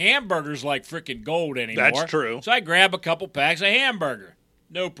idea. Hamburgers like freaking gold anymore. That's true. So I grab a couple packs of hamburger.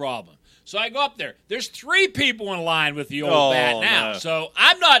 No problem. So I go up there. There's three people in line with the old bat now. No. So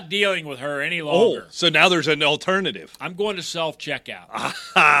I'm not dealing with her any longer. So now there's an alternative. I'm going to self-checkout.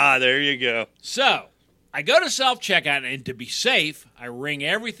 Ah, there you go. So I go to self-checkout, and to be safe, I ring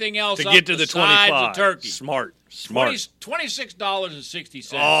everything else to up get to the 25. the turkey. Smart.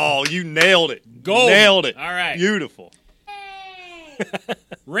 $26.60. Oh, you nailed it. Gold. Nailed it. All right. Beautiful.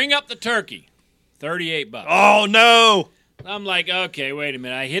 Ring up the turkey. $38. Oh, no. I'm like, okay, wait a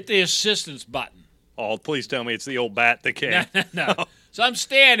minute. I hit the assistance button. Oh, please tell me it's the old bat that came. No. So I'm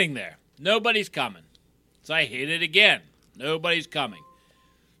standing there. Nobody's coming. So I hit it again. Nobody's coming.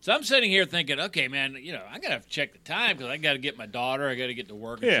 So I'm sitting here thinking, okay, man, I got to check the time because I got to get my daughter. I got to get to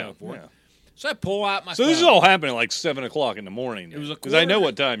work and so forth. Yeah. So I pull out my phone. This is all happening like 7 o'clock in the morning. It was because I know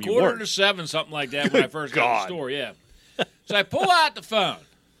what time you work. 6:45, something like that when I first got to the store, yeah. So I pull out the phone.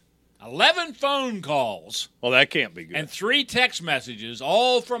 11 phone calls. Well, that can't be good. And 3 text messages,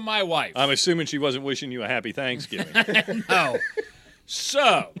 all from my wife. I'm assuming she wasn't wishing you a happy Thanksgiving. No.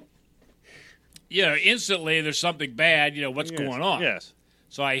 So, instantly there's something bad, what's going on? Yes.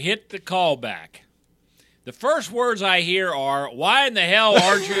 So I hit the call back. The first words I hear are, why in the hell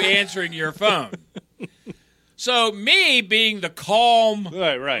aren't you answering your phone? So me being the calm,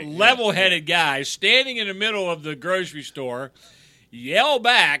 right, level-headed guy standing in the middle of the grocery store, yell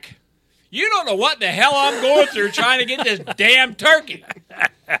back, "You don't know what the hell I'm going through trying to get this damn turkey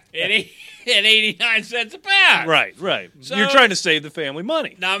at 89 cents a pound." Right. So, you're trying to save the family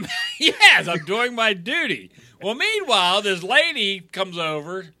money. Now, yes, I'm doing my duty. Well, meanwhile, this lady comes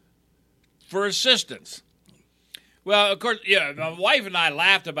over for assistance. Well, of course, my wife and I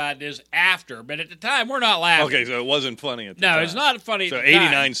laughed about this after, but at the time, we're not laughing. Okay, so it wasn't funny at the time. No, it's not funny so at the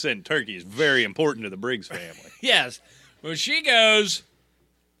time. 89-cent turkey is very important to the Briggs family. Yes. Well, she goes,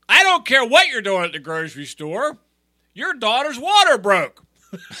 "I don't care what you're doing at the grocery store. Your daughter's water broke."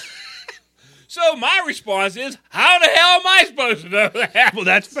 So my response is, how the hell am I supposed to know that? Well,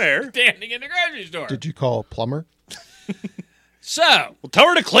 that's fair. Standing in the grocery store. Did you call a plumber? So. Well, tell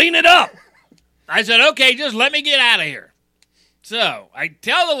her to clean it up. I said, okay, just let me get out of here. So I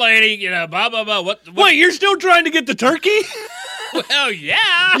tell the lady, blah, blah, blah. What? Wait, you're still trying to get the turkey? Well,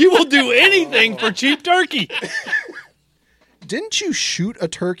 yeah. You will do anything for cheap turkey. Didn't you shoot a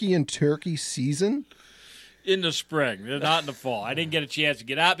turkey in turkey season? In the spring, not in the fall. I didn't get a chance to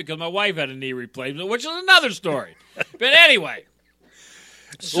get out because my wife had a knee replacement, which is another story. But anyway.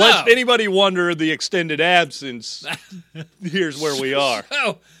 So, lest anybody wonder the extended absence, here's where we are.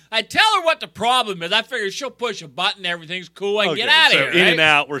 So I tell her what the problem is. I figure she'll push a button, everything's cool, I can get out of here. In right? and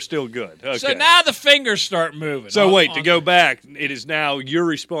out, we're still good. Okay. So now the fingers start moving. So wait, to go back, it is now your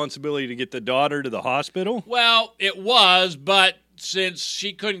responsibility to get the daughter to the hospital? Well, it was, but since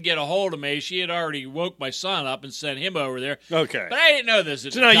she couldn't get a hold of me, she had already woke my son up and sent him over there. Okay. But I didn't know this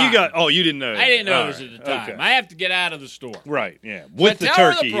at the now time. you didn't know that. I didn't know All this right. at the time. Okay. I have to get out of the store. Right, yeah. With the tell her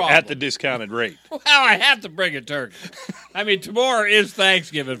the turkey problem. at the discounted rate. Well, I have to bring a turkey. I mean, tomorrow is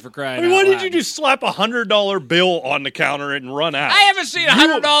Thanksgiving, for crying out loud. Why did you just slap a $100 bill on the counter and run out? I haven't seen a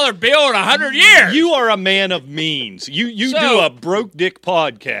 $100 bill in 100 years. You are a man of means. You do a broke dick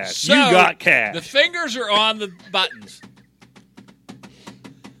podcast. So you got cash. The fingers are on the buttons.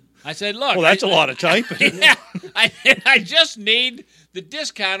 I said, look. Well, that's a lot of typing. Yeah, I just need the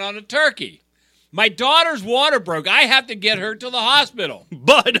discount on a turkey. My daughter's water broke. I have to get her to the hospital.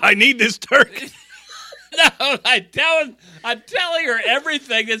 But I need this turkey. No, I'm telling her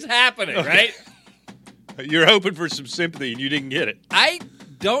everything that's happening, right? You're hoping for some sympathy, and you didn't get it. I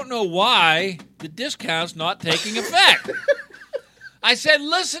don't know why the discount's not taking effect. I said,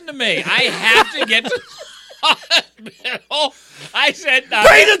 listen to me. I have to get to hospital. I said,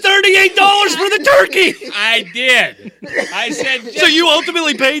 pay the $38 for the turkey. I did. I said, so you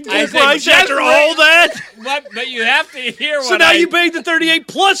ultimately paid full price after all that? But you have to hear what So now you paid the $38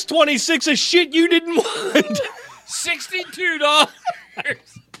 plus $26 of shit you didn't want. $62.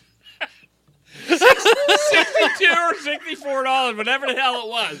 $62 or $64, whatever the hell it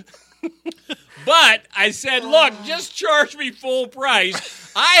was. But I said, look, just charge me full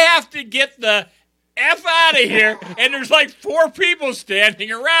price. I have to get the F out of here, and there's like 4 people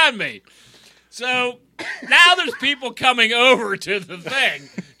standing around me. So now there's people coming over to the thing.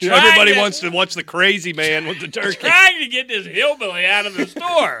 Everybody wants to watch the crazy man with the turkey. Trying to get this hillbilly out of the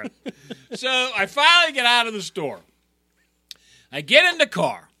store. So I finally get out of the store. I get in the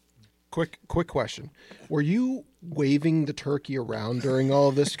car. Quick question. Were you waving the turkey around during all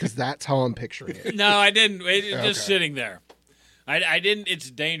of this? Because that's how I'm picturing it. No, I didn't. It was just sitting there. I didn't. It's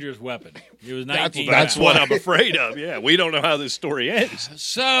a dangerous weapon. It was 19. That's what I'm afraid of. Yeah, we don't know how this story ends.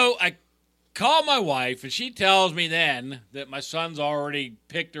 So I call my wife, and she tells me then that my son's already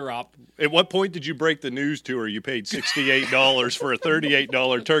picked her up. At what point did you break the news to her? You paid $68 for a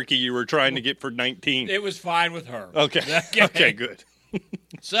 $38 turkey you were trying to get for $19. It was fine with her. Okay. Okay, good.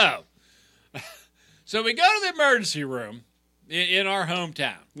 So we go to the emergency room in our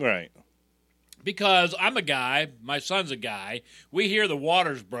hometown. Right. Because I'm a guy, my son's a guy. We hear the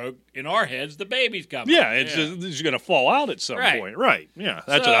water's broke. In our heads, the baby's coming. Yeah, it's going to fall out at some point. Right. Yeah,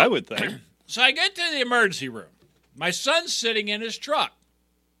 that's what I would think. So I get to the emergency room. My son's sitting in his truck.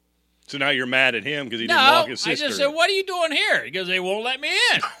 So now you're mad at him because he didn't walk his sister. I just said, what are you doing here? He goes, they won't let me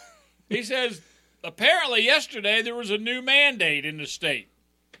in. He says, apparently yesterday there was a new mandate in the state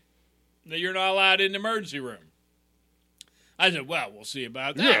that you're not allowed in the emergency room. I said, well, we'll see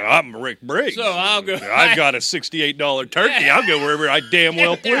about that. Yeah, I'm Rick Briggs. So I'll go. I've got a $68 turkey. I'll go wherever I damn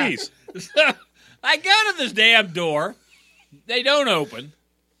well please. So I go to this damn door. They don't open.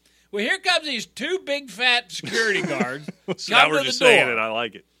 Well, here comes these 2 big fat security guards. So now we're just saying it. I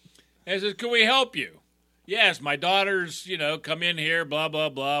like it. And I said, can we help you? Yes, my daughter's, come in here, blah, blah,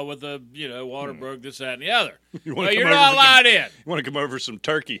 blah, with the, water broke, this, that, and the other. You're not allowed in. You want to come over for some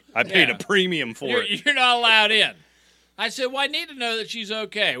turkey? I paid a premium for it. You're not allowed in. I said, well, I need to know that she's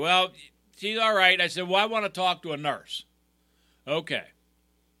okay. Well, she's all right. I said, well, I want to talk to a nurse. Okay.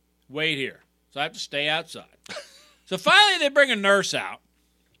 Wait here. So I have to stay outside. So finally they bring a nurse out.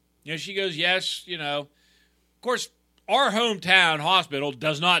 She goes, yes, Of course, our hometown hospital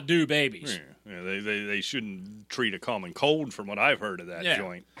does not do babies. Yeah, they shouldn't treat a common cold from what I've heard of that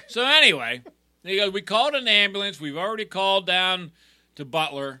joint. So anyway, they go, we called an ambulance. We've already called down to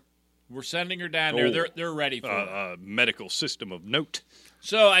Butler. We're sending her down there. They're ready for her. Medical system of note.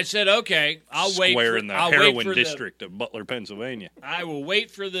 So I said, okay, I'll wait. Square in the heroin district of Butler, Pennsylvania. I will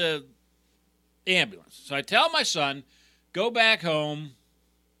wait for the ambulance. So I tell my son, go back home.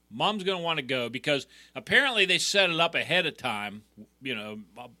 Mom's going to want to go because apparently they set it up ahead of time,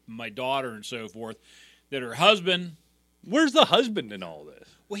 my daughter and so forth, that her husband. Where's the husband in all this?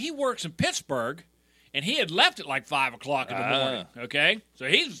 Well, he works in Pittsburgh, and he had left at like 5 o'clock in the morning, okay? So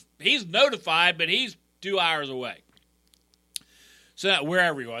he's notified, but he's 2 hours away. So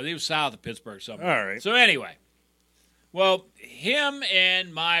wherever he was south of Pittsburgh somewhere. All right. So anyway, well, him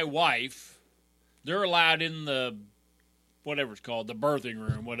and my wife, they're allowed in the, whatever it's called, the birthing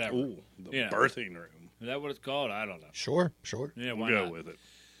room, whatever. Ooh, the birthing room. Is that what it's called? I don't know. Sure. Yeah, we'll go with it.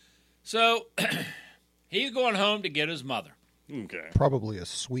 So he's going home to get his mother. Okay. Probably a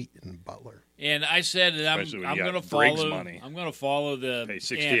suite in Butler. And I said that I'm going to follow. Money. I'm going to follow the Pay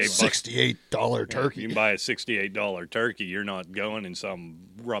 $68 turkey. You can buy a $68 turkey. You're not going in some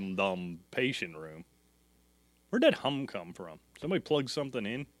rum-dum patient room. Where'd that hum come from? Somebody plug something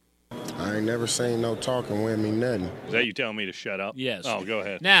in? I ain't never seen no talking with me nothing. Is that you telling me to shut up? Yes. Oh, go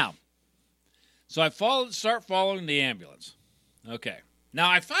ahead. Now, so I start following the ambulance. Okay. Now,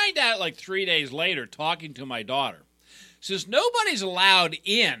 I find out like 3 days later, talking to my daughter, since nobody's allowed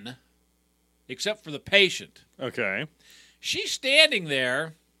in except for the patient. Okay. She's standing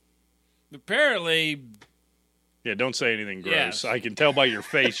there, apparently. Yeah, don't say anything gross. Yes. I can tell by your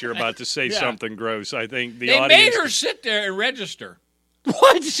face you're about to say something gross. I think the they audience. made her sit there and register.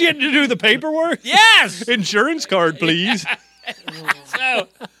 What? She had to do the paperwork? Yes! Insurance card, please. So,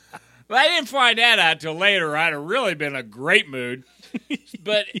 but I didn't find that out until later. I'd have really been in a great mood.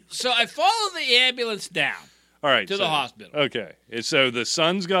 But so I followed the ambulance down. All right, to the hospital. Okay, and so the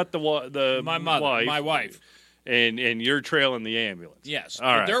son's got the my mother, my wife, and you're trailing the ambulance. Yes,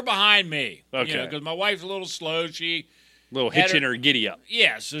 all right. They're behind me. Okay, because my wife's a little slow. She little hitch in her giddy up.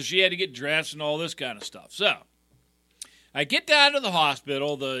 Yeah, so she had to get dressed and all this kind of stuff. So I get down to the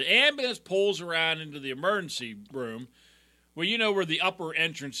hospital. The ambulance pulls around into the emergency room. Well, you know where the upper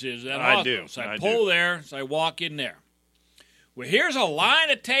entrance is. At I hospital. do. So I pull there. So I walk in there. Well, here's a line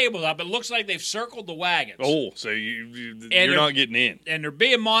of tables up. It looks like they've circled the wagons. Oh, so you're not getting in. And they're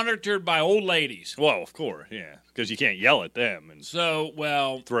being monitored by old ladies. Well, of course, yeah, because you can't yell at them and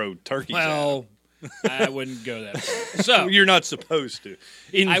throw turkeys at them. I wouldn't go that far. So you're not supposed to.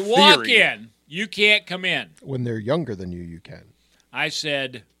 I walk in. You can't come in. When they're younger than you can. I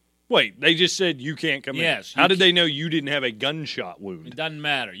said... Wait, they just said you can't come in. Yes. How did they know you didn't have a gunshot wound? It doesn't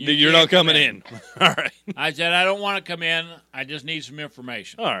matter. You're not coming in. All right. I said, I don't want to come in. I just need some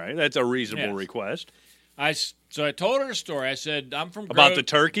information. All right. That's a reasonable request. So I told her the story. I said, I'm from About the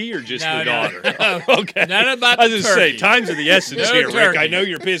turkey or just the daughter? No. Okay. None about the turkey. I was just say, time's of the essence No here, turkey. Rick. I know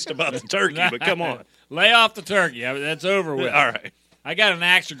you're pissed about the turkey, but come on. Lay off the turkey. That's over with. All right. I got an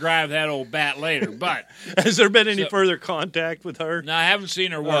axe to grind with that old bat later, but... Has there been any further contact with her? No, I haven't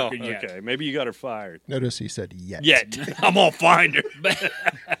seen her working yet. Okay, maybe you got her fired. Notice he said yet. Yet. I'm going to find her.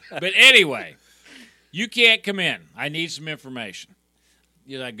 But anyway, you can't come in. I need some information.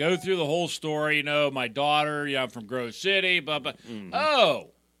 I go through the whole story, my daughter, I'm from Grove City, blah, blah. Mm-hmm. Oh,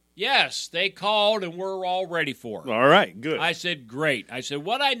 yes, they called and we're all ready for her. All right, good. I said, great. I said,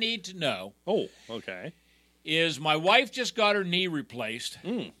 what I need to know... Oh, okay. ...is my wife just got her knee replaced,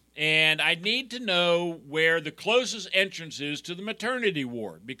 and I need to know where the closest entrance is to the maternity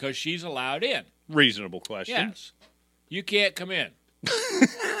ward because she's allowed in. Reasonable question. Yes. You can't come in.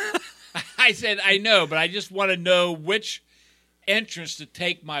 I said, I know, but I just want to know which entrance to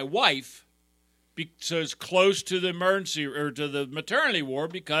take my wife so it's close to the emergency or to the maternity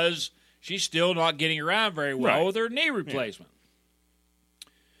ward because she's still not getting around very well with her knee replacement. Yeah.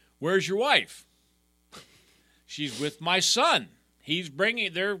 Where's your wife? She's with my son.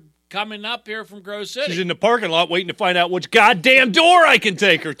 They're coming up here from Grove City. She's in the parking lot waiting to find out which goddamn door I can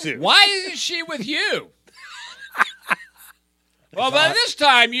take her to. Why isn't she with you? Well, by this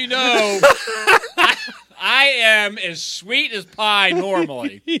time, I am as sweet as pie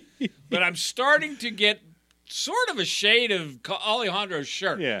normally, but I'm starting to get sort of a shade of Alejandro's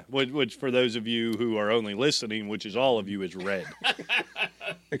shirt. Yeah, which for those of you who are only listening, which is all of you, is red.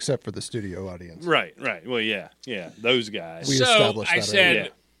 Except for the studio audience. Right. Well, yeah, those guys. We established that I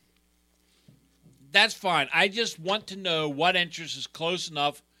said, that's fine. I just want to know what entrance is close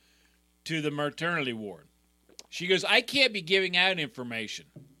enough to the maternity ward. She goes, I can't be giving out information.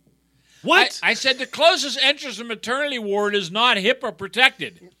 What? I said, the closest entrance to maternity ward is not HIPAA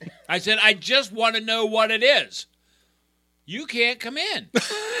protected. I said, I just want to know what it is. You can't come in.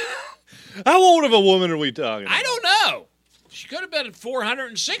 How old of a woman are we talking about? I don't know. She could have been at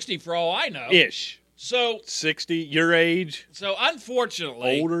 460 for all I know. Ish. So 60, your age? So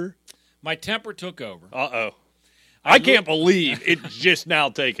unfortunately, older? My temper took over. Uh-oh. I can't believe it's just now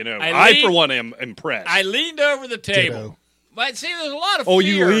taken over. I for one, am impressed. I leaned over the table. Ditto. But see, there's a lot of fear. Oh,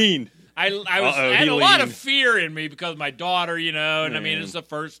 you leaned. I had a lot of fear in me because my daughter, and I mean, it's the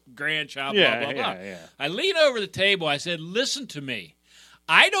first grandchild, blah, blah, blah. Yeah. I leaned over the table. I said, listen to me.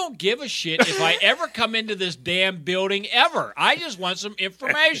 I don't give a shit if I ever come into this damn building ever. I just want some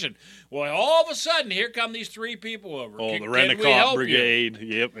information. Well, all of a sudden, here come these three people over. Oh, the Rent-A-Cop Brigade.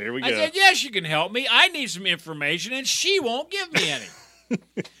 You? Yep, here we go. I said, yes, you can help me. I need some information, and she won't give me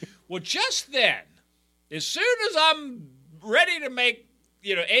any. Well, just then, as soon as I'm ready to make,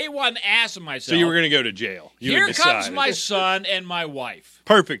 A1 ass of myself. So you were going to go to jail. Here comes my son and my wife.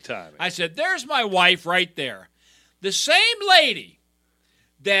 Perfect timing. I said, there's my wife right there. The same lady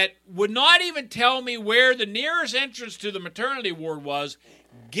that would not even tell me where the nearest entrance to the maternity ward was,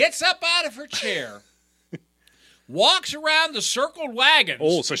 gets up out of her chair, walks around the circled wagons.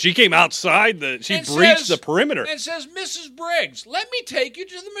 Oh, so she came outside she breached the perimeter. And says, Mrs. Briggs, let me take you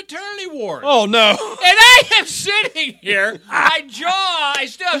to the maternity ward. Oh, no. And I am sitting here, my jaw, I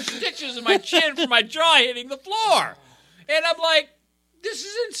still have stitches in my chin from my jaw hitting the floor. And I'm like, this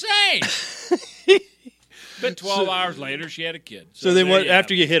is insane. But 12 hours later, she had a kid. So then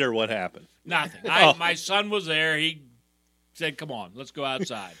after you hit her, what happened? Nothing. My son was there. He said, come on, let's go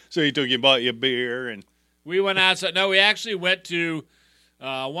outside. So he took you and bought you a beer. And we went outside. No, we actually went to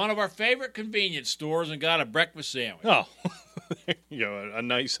one of our favorite convenience stores and got a breakfast sandwich. Oh, a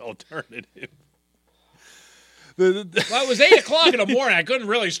nice alternative. Well, it was 8 o'clock in the morning. I couldn't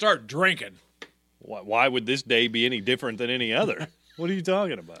really start drinking. Why would this day be any different than any other? What are you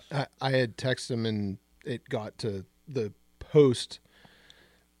talking about? I had texted him and it got to the post.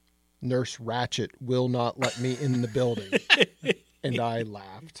 Nurse Ratchet will not let me in the building. And I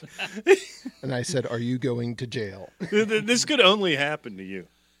laughed. And I said, are you going to jail? This could only happen to you.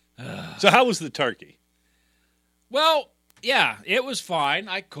 So how was the turkey? Well, yeah, it was fine.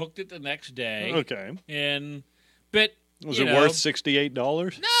 I cooked it the next day. Okay. But was it worth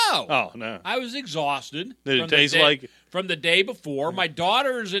 $68? No. Oh, no. I was exhausted. Did it taste like... From the day before. My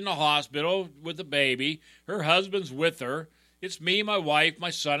daughter's in the hospital with a baby. Her husband's with her. It's me, my wife, my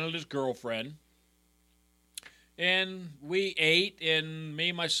son, and his girlfriend. And we ate, and me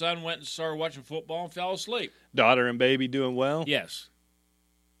and my son went and started watching football and fell asleep. Daughter and baby doing well? Yes.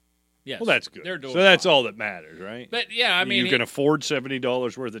 Yes. Well, that's good. They're doing so that's fine. all that matters, right? But, yeah, I mean... You can afford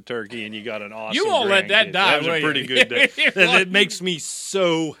 $70 worth of turkey, and you got an awesome You won't let that die, That was a pretty good day. That makes me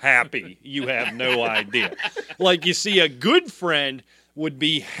so happy. You have no idea. Like, you see, a good friend would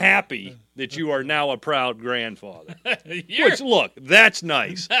be happy that you are now a proud grandfather. Which, look, that's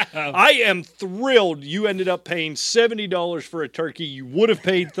nice. I am thrilled you ended up paying $70 for a turkey you would have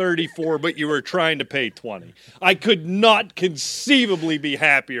paid $30 for, but you were trying to pay $20. I could not conceivably be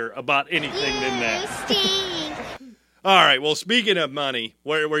happier about anything than that. All right, well, speaking of money,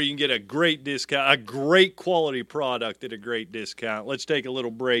 where you can get a great discount, a great quality product at a great discount, let's take a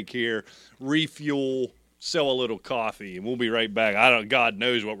little break here, refuel, sell a little coffee, and we'll be right back. God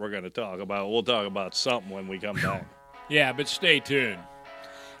knows what we're going to talk about. We'll talk about something when we come back. Yeah, but stay tuned.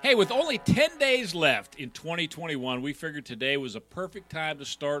 Hey, with only 10 days left in 2021, we figured today was a perfect time to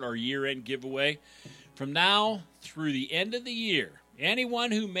start our year-end giveaway. From now through the end of the year, anyone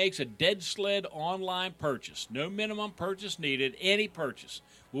who makes a Dead Sled online purchase, no minimum purchase needed, any purchase,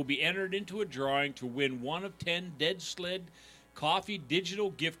 will be entered into a drawing to win one of 10 Dead Sled Coffee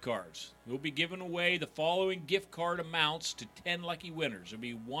digital gift cards. We'll be giving away the following gift card amounts to 10 lucky winners. It'll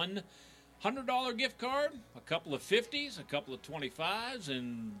be one $100 gift card, a couple of 50s, a couple of 25s,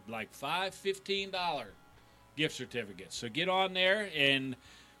 and like 5 $15 gift certificates. So get on there and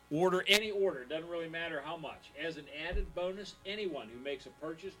order any order. It doesn't really matter how much. As an added bonus, anyone who makes a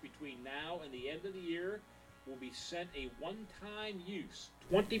purchase between now and the end of the year will be sent a one-time use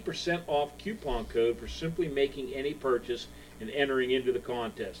 20% off coupon code for simply making any purchase and entering into the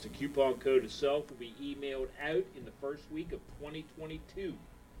contest. The coupon code itself will be emailed out in the first week of 2022.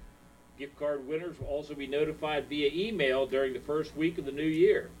 Gift card winners will also be notified via email during the first week of the new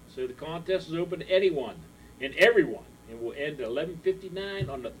year. So the contest is open to anyone and everyone and will end at 11:59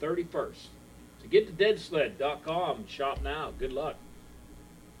 on the 31st. So get to deadsled.com and shop now. Good luck.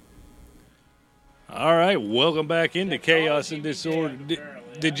 All right, welcome back into Chaos and Disorder.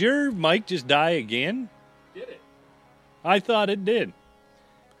 Did your mic just die again? Did it? I thought it did.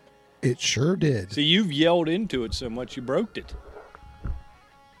 It sure did. See, you've yelled into it so much you broke it.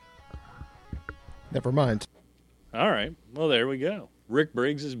 Never mind. All right, well, there we go. Rick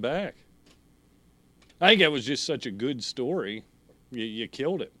Briggs is back. I think that was just such a good story. You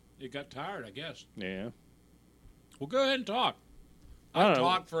killed it. You got tired, I guess. Yeah. Well, go ahead and talk. I I'll don't know.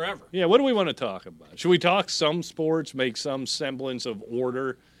 talk forever. Yeah, what do we want to talk about? Should we talk some sports, make some semblance of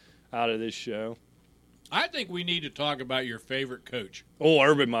order out of this show? I think we need to talk about your favorite coach. Oh,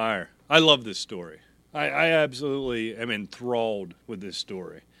 Urban Meyer. I love this story. I absolutely am enthralled with this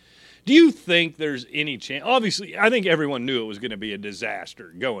story. Do you think there's any chance? Obviously, I think everyone knew it was going to be a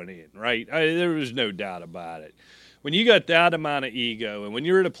disaster going in, right? There was no doubt about it. When you got that amount of ego, and when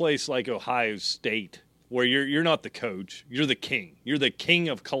you're at a place like Ohio State, where you're not the coach, you're the king. You're the king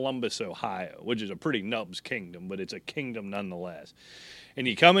of Columbus, Ohio, which is a pretty nubs kingdom, but it's a kingdom nonetheless. And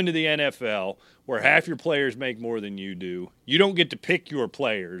you come into the NFL where half your players make more than you do. You don't get to pick your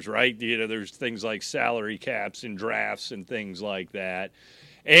players, right? You know, there's things like salary caps and drafts and things like that.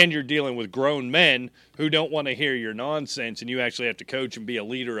 And you're dealing with grown men who don't want to hear your nonsense, and you actually have to coach and be a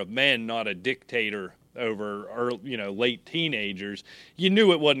leader of men, not a dictator over late teenagers. You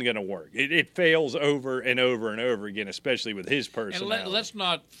knew it wasn't going to work. It fails over and over and over again, especially with his personality. And let's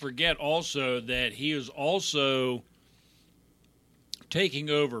not forget also that he is also taking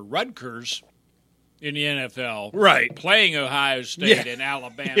over Rutgers in the NFL, right? Playing Ohio State and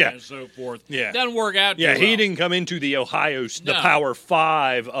Alabama and so forth. Yeah, doesn't work out. Yeah, too he well. didn't come into the the Power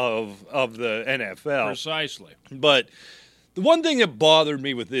Five of the NFL precisely. But the one thing that bothered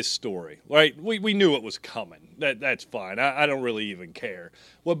me with this story, right? We knew it was coming. That's fine. I don't really even care.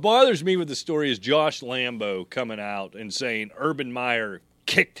 What bothers me with the story is Josh Lambo coming out and saying Urban Meyer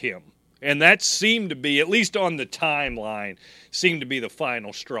kicked him. And that seemed to be, at least on the timeline, seemed to be the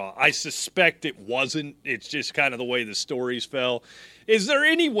final straw. I suspect it wasn't. It's just kind of the way the stories fell. Is there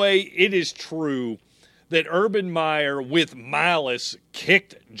any way it is true that Urban Meyer, with malice,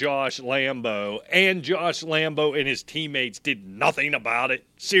 kicked Josh Lambo, and Josh Lambo and his teammates did nothing about it?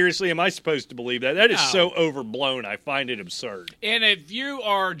 Seriously, am I supposed to believe that? That is so overblown, I find it absurd. And if you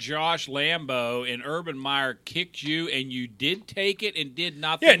are Josh Lambo and Urban Meyer kicked you and you did take it and did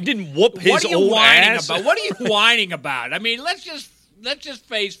nothing. Yeah, didn't whoop his old ass. What are you whining about? I mean, let's just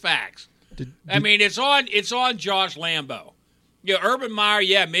face facts. It's on Josh Lambo. Yeah, Urban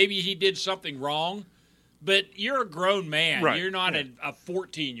Meyer, maybe he did something wrong. But you're a grown man. Right. You're not a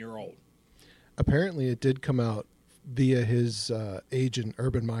 14-year-old. Apparently, it did come out via his agent,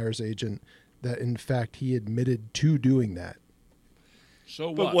 Urban Meyer's agent, that in fact he admitted to doing that. So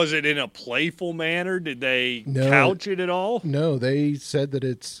what? But was it in a playful manner? Did they couch it at all? No, they said that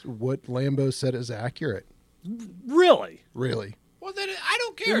it's what Lambo said is accurate. Really? Really. Well, then I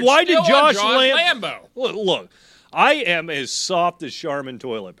don't care. Why did Josh Lambo? Look, I am as soft as Charmin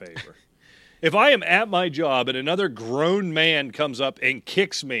toilet paper. If I am at my job and another grown man comes up and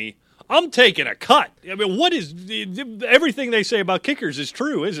kicks me, I'm taking a cut. I mean, everything they say about kickers is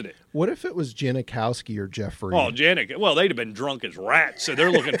true, isn't it? What if it was Janikowski or Jeffrey? Oh, well, they'd have been drunk as rats, so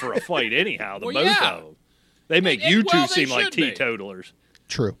they're looking for a fight anyhow, both of them. They make you two seem like teetotalers.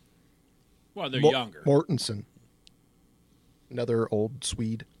 True. Well, they're younger. Mortensen. Another old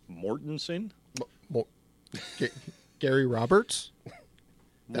Swede. Mortensen? Gary Roberts?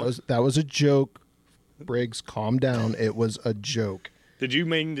 That was a joke. Briggs, calm down. It was a joke. Did you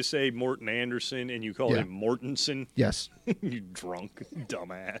mean to say Morton Anderson and you called him Mortensen? Yes. You drunk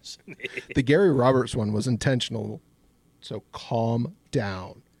dumbass. The Gary Roberts one was intentional, so calm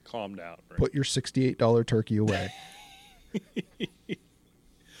down. Calm down. Right? Put your $68 turkey away.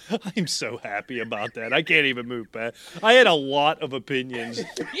 I'm so happy about that. I can't even move past. I had a lot of opinions.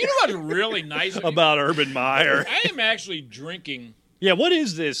 You know what's really nice about Urban Meyer? I am actually drinking. Yeah, what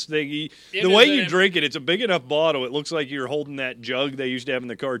is this thing? The way you drink it, it's a big enough bottle. It looks like you're holding that jug they used to have in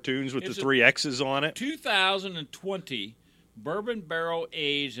the cartoons with the 3 X's on it. 2020 Bourbon Barrel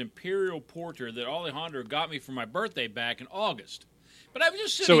Aged Imperial Porter that Alejandro got me for my birthday back in August. But I was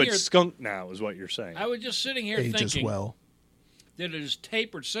just sitting here. So it's skunked now, is what you're saying. I was just sitting here thinking that it is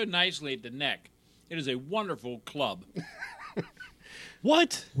tapered so nicely at the neck. It is a wonderful club.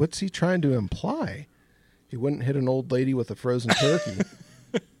 What? What's he trying to imply? He wouldn't hit an old lady with a frozen turkey.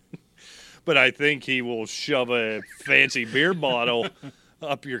 But I think he will shove a fancy beer bottle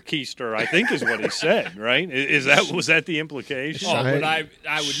up your keister, I think is what he said, right? Was that the implication? But I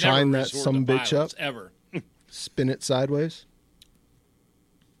would shine never that some bitch up ever. Spin it sideways.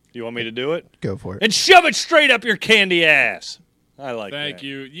 You want me to do it? Go for it. And shove it straight up your candy ass. I like that. Thank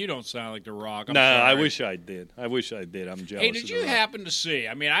you. You don't sound like The Rock. I'm no, sorry. I wish I did. I'm jealous. Hey, did you happen to see?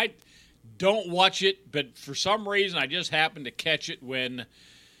 I mean, I don't watch it, but for some reason I just happened to catch it when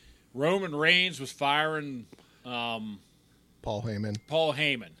Roman Reigns was firing Paul Heyman. Paul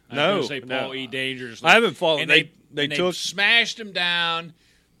Heyman. I was No, going to say Paul no. E. Dangerously. I haven't followed. And They took. smashed him down.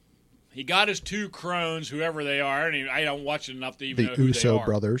 He got his 2 crones, whoever they are. I don't watch it enough to even know The who Uso they are.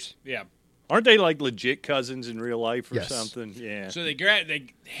 brothers. Yeah. Aren't they like legit cousins in real life or Yes. something? Yeah. So they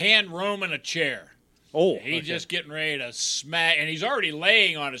hand Roman a chair. Oh, He's just getting ready to smack, and he's already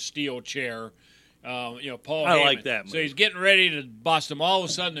laying on a steel chair. Paul I Heyman. like that So move. he's getting ready to bust him. All of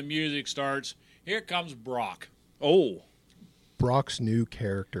a sudden, the music starts. Here comes Brock. Oh, Brock's new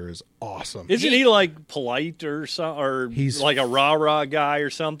character is awesome. isn't he like polite or something, or He's- like a rah-rah guy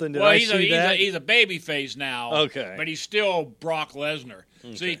or something? Did Well, I he's see that? a baby face now. Okay. But he's still Brock Lesnar.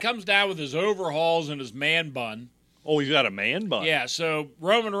 So he comes down with his overalls and his man bun. Oh, he's got a man bun. Yeah, so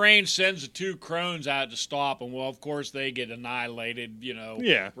Roman Reigns sends the 2 crones out to stop him. Well, of course, they get annihilated,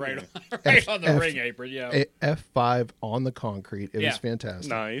 Yeah. right on the ring apron. Yeah. F5 on the concrete. It Yeah. was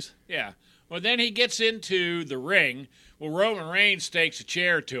fantastic. Nice. Yeah. Well, then he gets into the ring. Well, Roman Reigns takes a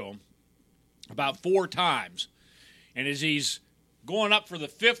chair to him about 4 times. And as he's going up for the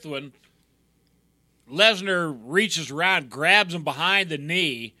 5th one, Lesnar reaches around, grabs him behind the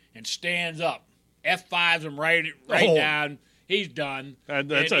knee, and stands up. F5s him right Oh. down. He's done.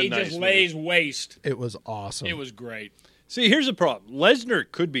 That's and a he nice just move. lays waste. It was awesome. It was great. See, here's the problem. Lesnar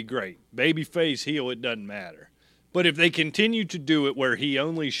could be great. Babyface, heel, it doesn't matter. But if they continue to do it where he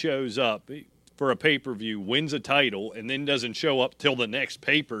only shows up for a pay-per-view, wins a title, and then doesn't show up till the next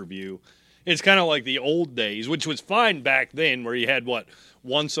pay-per-view, it's kind of like the old days, which was fine back then where you had,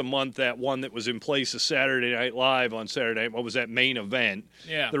 once a month, that one that was in place of Saturday Night Live on Saturday. What was that main event?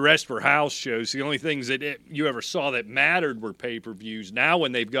 Yeah. The rest were house shows. The only things that you ever saw that mattered were pay-per-views. Now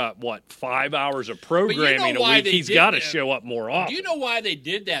when they've got, 5 hours of programming why a week, they he's did got to that? show up more often. Do you know why they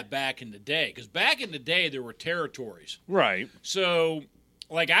did that back in the day? Because back in the day, there were territories. Right. So,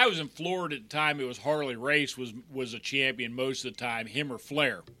 like I was in Florida at the time, it was Harley Race was a champion most of the time, him or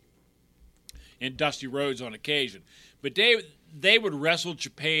Flair, and Dusty Rhodes on occasion. But they would wrestle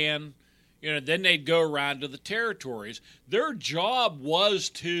Japan, then they'd go around to the territories. Their job was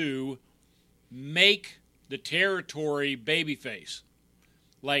to make the territory babyface.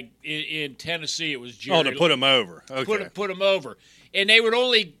 Like in Tennessee, it was Jerry. Oh, to put him over. Okay. Put them over. And they would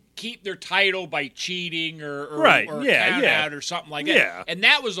only keep their title by cheating or Right, or yeah, count yeah. out or something like that. Yeah. And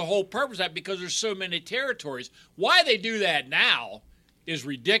that was the whole purpose of that, because there's so many territories. Why they do that now is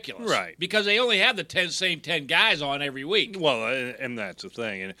ridiculous. Right. Because they only have the same 10 guys on every week. Well, and that's the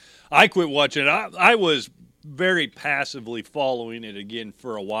thing. And I quit watching. I was very passively following it again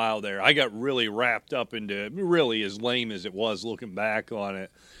for a while there. I got really wrapped up into, really as lame as it was looking back on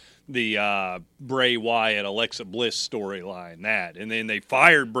it, the Bray Wyatt, Alexa Bliss storyline, that. And then they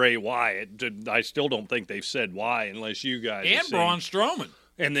fired Bray Wyatt. I still don't think they've said why, unless you guys have And seen. Braun Strowman.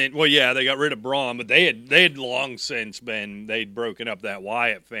 And then, they got rid of Braun, but they had long since they'd broken up that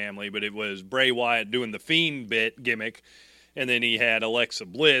Wyatt family, but it was Bray Wyatt doing the Fiend gimmick, and then he had Alexa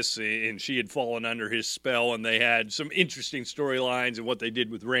Bliss, and she had fallen under his spell, and they had some interesting storylines and what they did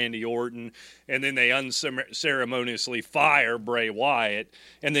with Randy Orton, and then they unceremoniously fire Bray Wyatt,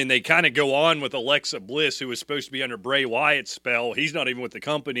 and then they kind of go on with Alexa Bliss, who was supposed to be under Bray Wyatt's spell. He's not even with the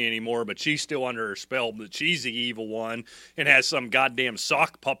company anymore, but she's still under her spell, but she's the evil one, and has some goddamn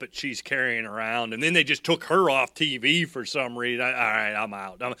sock puppet she's carrying around, and then they just took her off TV for some reason. All right, I'm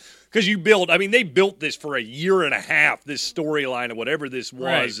out. Because they built this for a year and a half, this storyline of whatever this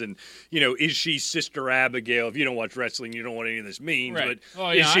was, Right. and, is she Sister Abigail? If you don't watch wrestling, you don't know what any of this means, Right.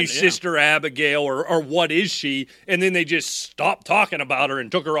 but is she Sister Abigail, or what is she? And then they just stopped talking about her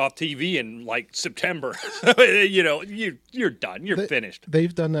and took her off TV in, September. You're done. You're finished.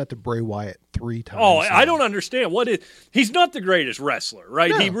 They've done that to Bray Wyatt 3 times. Oh, now. I don't understand. He's not the greatest wrestler,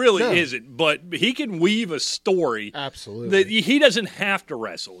 right? No, he really no. isn't, but he can weave a story. Absolutely. That he doesn't have to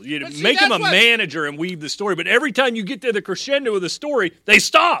wrestle. But see, Make him a that's what- manager and weave the story, but every time you get to the crescendo of the story, they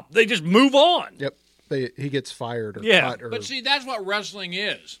stop. They just move on. Yep. He gets fired or Yeah. cut. Or, But see, that's what wrestling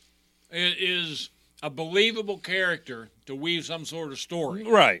is. It is a believable character to weave some sort of story.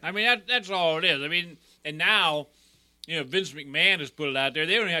 Right. That's all it is. And now, Vince McMahon has put it out there.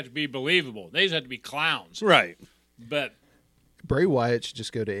 They don't have to be believable. They just have to be clowns. Right. But Bray Wyatt should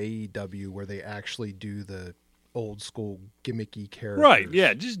just go to AEW where they actually do the old school gimmicky characters. Right,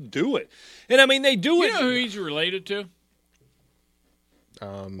 yeah, just do it. And they do you it. know who he's related to?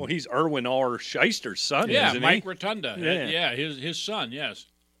 Well, he's Erwin R. Scheister's son, Yeah, isn't Mike he? Rotunda. Yeah. His son, yes.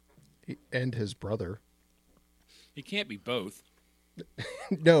 And his brother. He can't be both.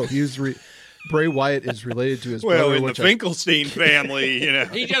 No, Bray Wyatt is related to his brother. Well, in the Finkelstein family, you know.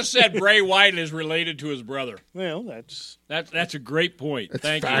 He just said Bray Wyatt is related to his brother. Well, that's a great point. That's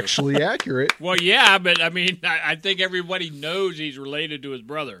Thank you. factually accurate. Well, yeah, but I mean, I think everybody knows he's related to his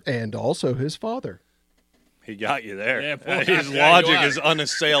brother. And also his father. He got you there. Yeah, boy, his logic is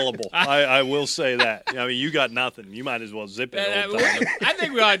unassailable. I will say that. I mean, you got nothing. You might as well zip it. Old time. I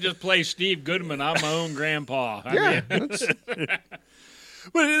think we ought to just play Steve Goodman. I'm my own grandpa. Yeah.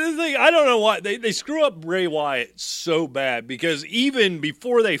 But the thing, I don't know why they screw up Bray Wyatt so bad, because even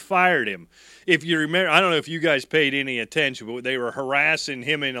before they fired him, if you remember, I don't know if you guys paid any attention, but they were harassing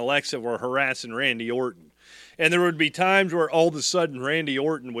him and Alexa were harassing Randy Orton. And there would be times where all of a sudden Randy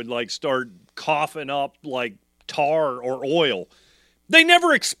Orton would like start coughing up like tar or oil. They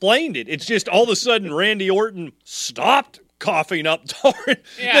never explained it. It's just all of a sudden Randy Orton stopped coughing up tar.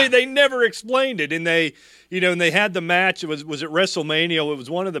 Yeah. They never explained it. And they, and they had the match. It was at WrestleMania. It was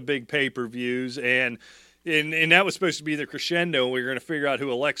one of the big pay-per-views, and that was supposed to be the crescendo, and we were going to figure out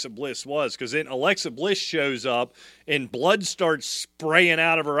who Alexa Bliss was, because then Alexa Bliss shows up, and blood starts spraying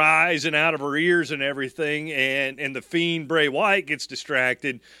out of her eyes and out of her ears and everything, and the Fiend Bray Wyatt gets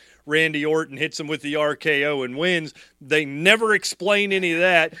distracted. Randy Orton hits him with the RKO and wins. They never explain any of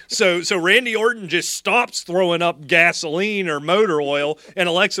that. So Randy Orton just stops throwing up gasoline or motor oil, and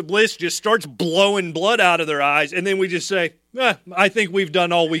Alexa Bliss just starts blowing blood out of their eyes, and then we just say, I think we've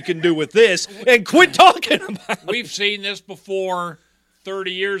done all we can do with this, and quit talking about it. We've seen this before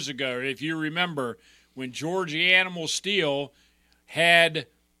 30 years ago, if you remember, when Georgie Animal Steel had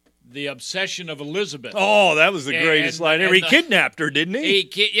the obsession of Elizabeth. Oh, that was the greatest line ever. He kidnapped her, didn't he?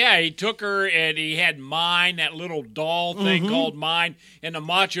 He took her, and he had Mine, that little doll thing called Mine, and the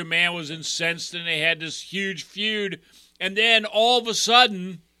Macho Man was incensed, and they had this huge feud. And then all of a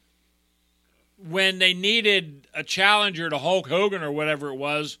sudden, when they needed a challenger to Hulk Hogan or whatever it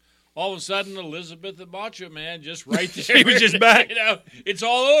was, all of a sudden Elizabeth and Macho Man just right there. She was just back. It's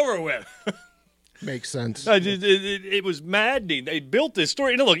all over with. Makes sense. It was maddening. They built this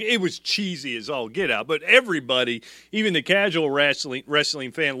story. And look, it was cheesy as all get out, but everybody, even the casual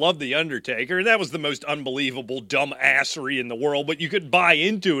wrestling fan, loved The Undertaker. And that was the most unbelievable dumbassery in the world, but you could buy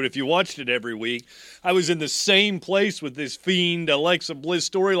into it if you watched it every week. I was in the same place with this Fiend Alexa Bliss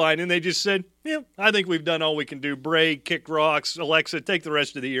storyline, and they just said, yeah, I think we've done all we can do. Bray, kick rocks. Alexa, take the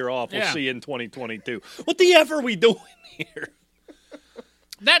rest of the year off. We'll see you in 2022. What the F are we doing here?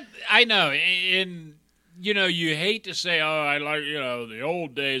 That I know, and you hate to say, "Oh, I like the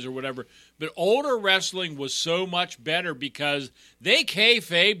old days" or whatever, but older wrestling was so much better because they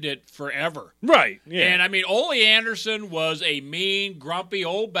kayfabed it forever, right? Yeah. And I mean, Ole Anderson was a mean, grumpy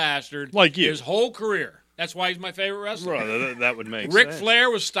old bastard like you his whole career. That's why he's my favorite wrestler. Right, that would make Ric sense.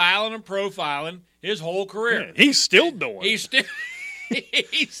 Flair was styling and profiling his whole career. Yeah, he's still doing. He's still.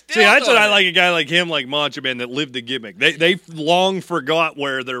 See, that's what I like, a guy like him, like Macho Man, that lived the gimmick. They long forgot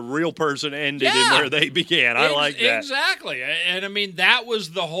where their real person ended and where they began. I like that. Exactly. And I mean, that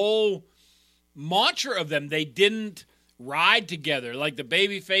was the whole mantra of them. They didn't ride together. Like the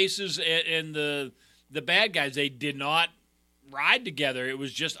baby faces and the bad guys, they did not ride together. It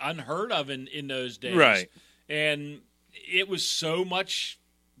was just unheard of in those days. Right. And it was so much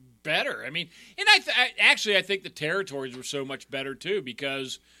better. I mean, and I think the territories were so much better too,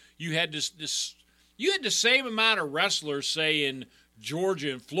 because you had you had the same amount of wrestlers, say, in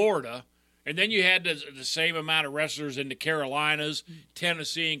Georgia and Florida, and then you had the same amount of wrestlers in the Carolinas,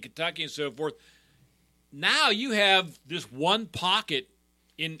 Tennessee, and Kentucky, and so forth. Now you have this one pocket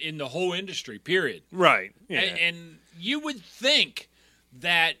in the whole industry, period. Right. Yeah. And you would think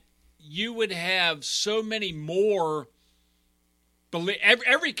that you would have so many more.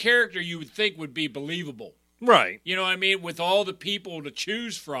 Every character you would think would be believable. Right. You know what I mean? With all the people to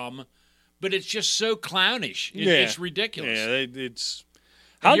choose from, but it's just so clownish. It's ridiculous. Yeah, it's...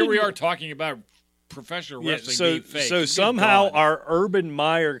 Here we are talking about professional wrestling being fake. So somehow our Urban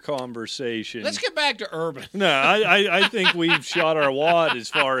Meyer conversation... Let's get back to Urban. No, I think we've shot our wad as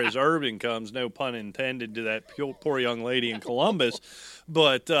far as Urban comes, no pun intended to that poor young lady in Columbus.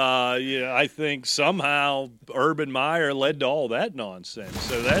 But, I think somehow Urban Meyer led to all that nonsense.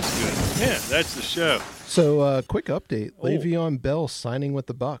 So that's good. Yeah, that's the show. So, quick update. Le'Veon Bell signing with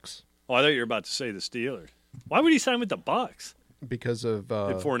the Bucks. Oh, I thought you were about to say the Steelers. Why would he sign with the Bucks? Because of...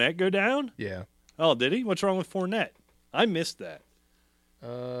 Did Fournette go down? Yeah. Oh, did he? What's wrong with Fournette? I missed that.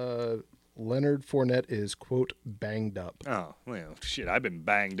 Leonard Fournette is, quote, banged up. Oh, well, shit, I've been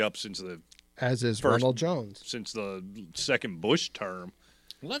banged up since the... As is Ronald Jones. Since the second Bush term.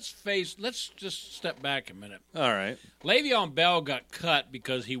 Let's just step back a minute. All right. Le'Veon Bell got cut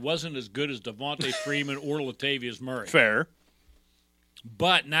because he wasn't as good as Devontae Freeman or Latavius Murray. Fair.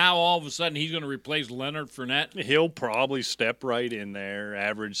 But now all of a sudden he's going to replace Leonard Fournette. He'll probably step right in there,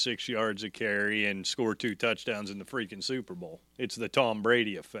 average 6 yards a carry, and score 2 touchdowns in the freaking Super Bowl. It's the Tom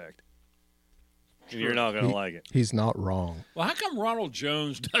Brady effect. And you're not going to like it. He's not wrong. Well, how come Ronald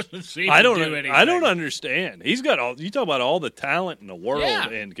Jones doesn't seem to do anything? I don't understand. He's got all. You talk about all the talent in the world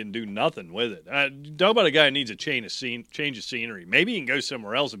and can do nothing with it. Talk about a guy who needs a change of scenery. Maybe he can go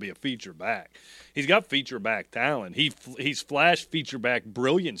somewhere else and be a feature back. He's got feature back talent. He's flashed feature back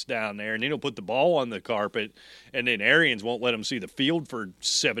brilliance down there, and then he'll put the ball on the carpet, and then Arians won't let him see the field for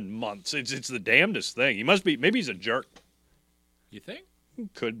 7 months. It's the damnedest thing. He must be. Maybe he's a jerk. You think?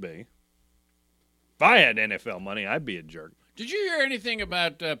 Could be. If I had NFL money, I'd be a jerk. Did you hear anything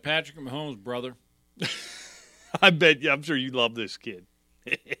about Patrick Mahomes' brother? I'm sure you love this kid.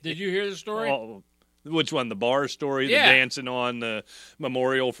 Did you hear the story? Oh, which one? The bar story? The dancing on the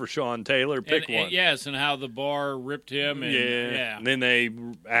memorial for Sean Taylor? Pick one. Yes, and how the bar ripped him. And, And then they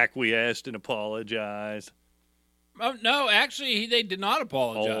acquiesced and apologized. Oh, no, actually, they did not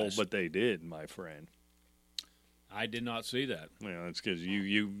apologize. Oh, but they did, my friend. I did not see that. Well, it's because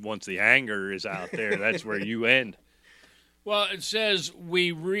you once the anger is out there, that's where you end. Well, it says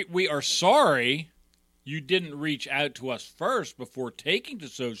we are sorry you didn't reach out to us first before taking to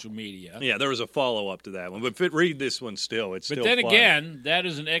social media. Yeah, there was a follow-up to that one. But read this one still. It's still But then fun. again, that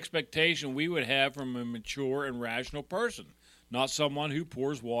is an expectation we would have from a mature and rational person, not someone who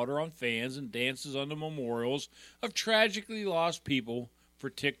pours water on fans and dances on the memorials of tragically lost people for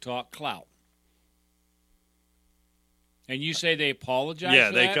TikTok clout. And you say they apologized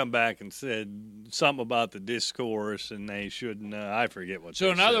for that? They come back and said something about the discourse, and they shouldn't. I forget what. So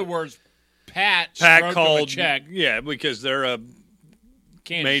they in said. other words, Pat called him a check. Yeah, because they're a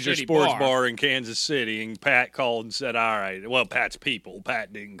Kansas major City sports bar in Kansas City, and Pat called and said, "All right." Well, Pat's people.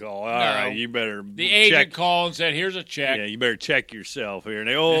 Pat didn't call. All right, you better. The agent called and said, "Here's a check." Yeah, you better check yourself here. And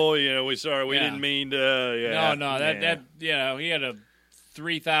they, we're sorry, we didn't mean to. Yeah. No, that he had a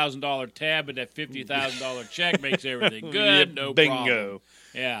 $3,000 tab, and that $50,000 check makes everything good. No bingo. problem.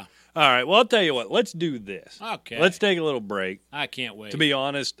 Yeah. All right. Well, I'll tell you what. Let's do this. Okay. Let's take a little break. I can't wait. To be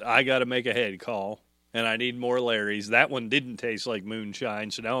honest, I got to make a head call, and I need more Larrys. That one didn't taste like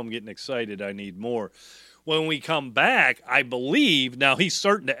moonshine, so now I'm getting excited. I need more. When we come back, I believe, now he's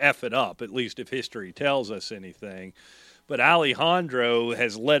certain to F it up, at least if history tells us anything, but Alejandro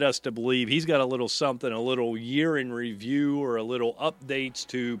has led us to believe he's got a little something, a little year in review or a little updates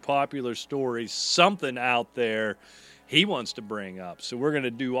to popular stories, something out there he wants to bring up. So we're going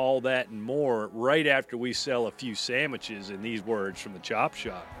to do all that and more right after we sell a few sandwiches in these words from the Chop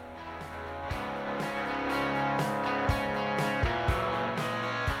Shop.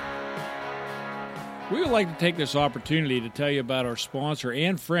 We would like to take this opportunity to tell you about our sponsor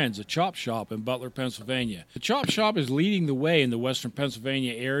and friends, the Chop Shop in Butler, Pennsylvania. The Chop Shop is leading the way in the western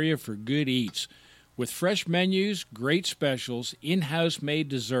Pennsylvania area for good eats. With fresh menus, great specials, in-house made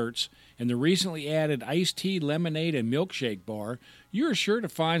desserts, and the recently added iced tea, lemonade, and milkshake bar, you are sure to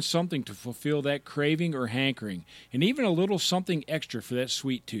find something to fulfill that craving or hankering, and even a little something extra for that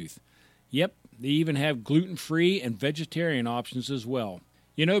sweet tooth. Yep, they even have gluten-free and vegetarian options as well.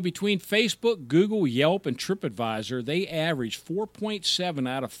 You know, between Facebook, Google, Yelp, and TripAdvisor, they average 4.7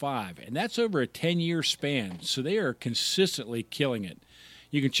 out of 5, and that's over a 10-year span, so they are consistently killing it.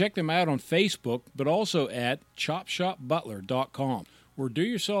 You can check them out on Facebook, but also at chopshopbutler.com. Or do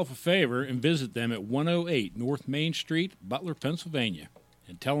yourself a favor and visit them at 108 North Main Street, Butler, Pennsylvania,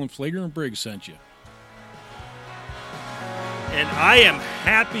 and tell them Fleeger and Briggs sent you. And I am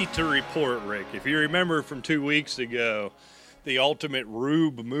happy to report, Rick, if you remember from 2 weeks ago, the ultimate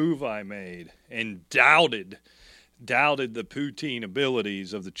rube move I made and doubted the poutine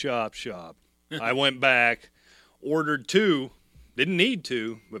abilities of the Chop Shop. I went back, ordered 2, didn't need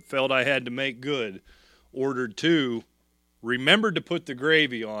to, but felt I had to make good. Ordered 2, remembered to put the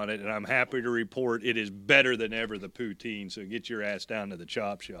gravy on it, and I'm happy to report it is better than ever, the poutine, so get your ass down to the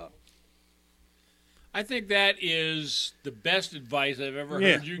Chop Shop. I think that is the best advice I've ever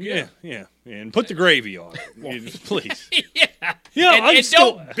heard you give. Yeah. And put the gravy on it, please. Yeah, and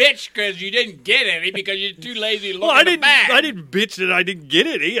don't bitch because you didn't get any because you're too lazy to look in the bag. I didn't bitch that I didn't get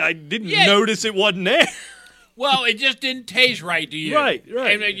any. I didn't notice it wasn't there. Well, it just didn't taste right to you. Right.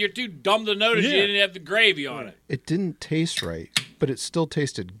 And you're too dumb to notice you didn't have the gravy on it. It didn't taste right, but it still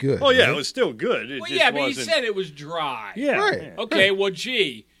tasted good. Oh, yeah, right? It was still good. It just but wasn't... he said it was dry. Yeah. Right. Okay, well,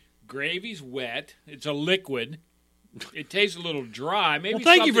 gee, gravy's wet. It's a liquid. It tastes a little dry. Maybe. Well,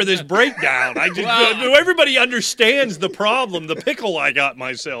 thank you for this breakdown. I just everybody understands the problem, the pickle I got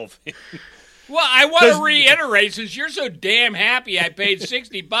myself in. Well, I want to reiterate, since you're so damn happy I paid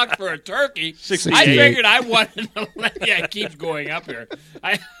 $60 for a turkey, I figured I wanted to it keeps going up here.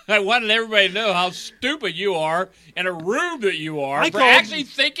 I wanted everybody to know how stupid you are and a rube that you are for actually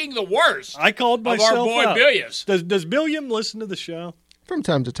thinking the worst. I called myself of our boy out. Billius. Does Billiam listen to the show? From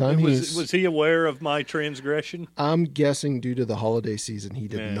time to time. Was he aware of my transgression? I'm guessing due to the holiday season, he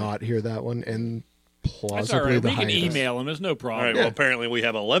did not hear that one, and plausibly that's all right. the We can hiatus. email him. There's no problem. All right, well, apparently we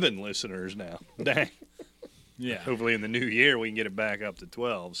have 11 listeners now. Dang. Yeah. Hopefully in the new year we can get it back up to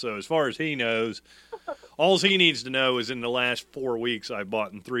 12. So as far as he knows, all he needs to know is in the last 4 weeks I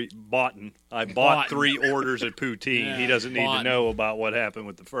bought 3 orders at Poutine. Yeah, he doesn't need to know about what happened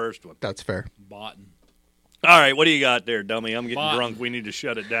with the first one. That's fair. Boughton. All right, what do you got there, dummy? I'm getting drunk. We need to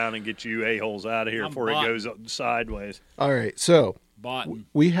shut it down and get you a-holes out of here before it goes sideways. All right, so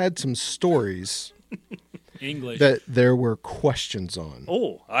we had some stories English that there were questions on.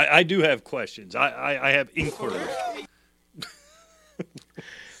 Oh, I do have questions. I have inquiries.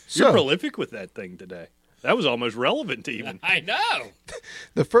 You're prolific with that thing today. That was almost relevant even. I know.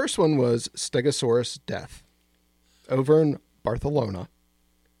 The first one was Stegosaurus death. Over in Barcelona,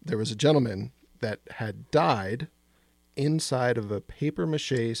 there was a gentleman that had died inside of a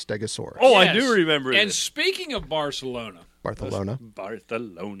papier-mâché stegosaurus. Oh, yes. I do remember And this. Speaking of Barcelona,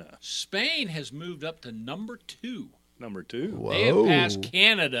 Spain has moved up to number 2. Number 2? Whoa. They have passed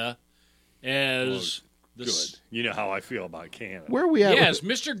Canada as good. You know how I feel about Canada. Where are we at? Yes,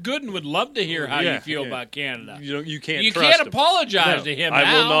 Mr. Gooden would love to hear how you feel about Canada. You can't You trust can't apologize to him I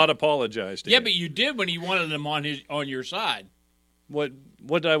now. will not apologize to him. Yeah, but you did when he wanted him on your side. What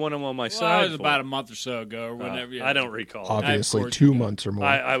did I want him on my Well, side? it was about a month or so ago, or whenever. I don't recall. Obviously, 2 months or more.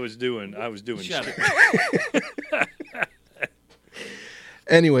 I was doing. Shut up.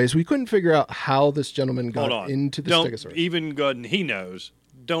 Anyways, we couldn't figure out how this gentleman got into the stegosaurus. Even Gooden, he knows.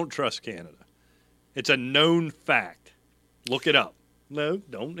 Don't trust Canada. It's a known fact. Look it up. No,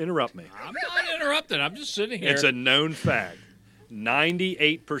 don't interrupt me. I'm not interrupting. I'm just sitting here. It's a known fact.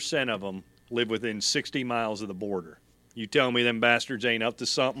 98% of them live within 60 miles of the border. You tell me them bastards ain't up to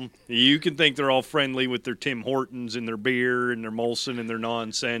something? You can think they're all friendly with their Tim Hortons and their beer and their Molson and their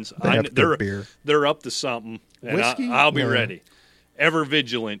nonsense. They're up to something, and Whiskey? I'll be ready. Ever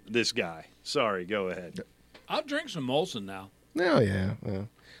vigilant, this guy. Sorry, go ahead. I'll drink some Molson now. Oh, yeah.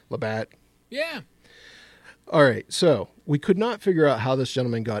 Labatt. Yeah. All right, so we could not figure out how this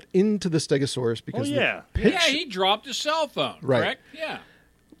gentleman got into the stegosaurus because he dropped his cell phone, correct? Yeah.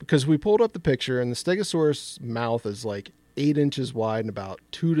 Because we pulled up the picture, and the stegosaurus mouth is like 8 inches wide and about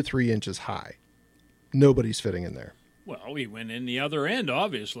 2 to 3 inches high. Nobody's fitting in there. Well, he went in the other end,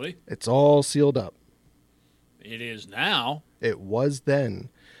 obviously. It's all sealed up. It is now. It was then.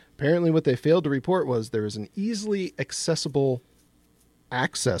 Apparently what they failed to report was there was an easily accessible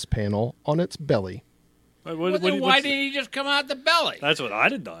access panel on its belly. Why didn't he just come out the belly? That's what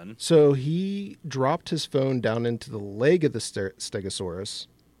I'd have done. So he dropped his phone down into the leg of the stegosaurus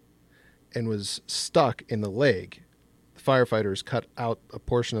and was stuck in the leg. The firefighters cut out a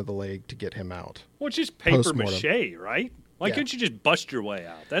portion of the leg to get him out. Well, it's just paper mache, right? Why couldn't you just bust your way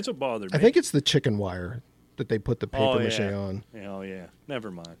out? That's what bothered me. I think it's the chicken wire that they put the paper mache on. Oh, yeah.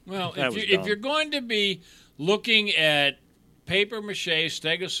 Never mind. Well, if you're going to be looking at paper mache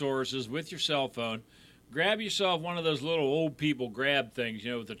stegosauruses with your cell phone, grab yourself one of those little old people grab things,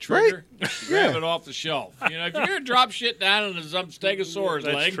 with the trigger. Right. Grab it off the shelf. If you're going to drop shit down into some stegosaurus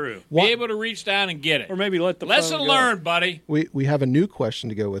leg, true. Be able to reach down and get it. Or maybe let the Lesson phone go. learned, buddy. We have a new question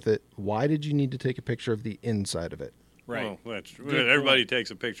to go with it. Why did you need to take a picture of the inside of it? Right. Oh, that's true. Everybody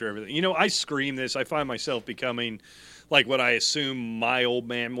takes a picture of everything. I scream this. I find myself becoming like what I assume my old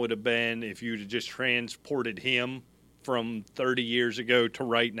man would have been if you'd just transported him from 30 years ago to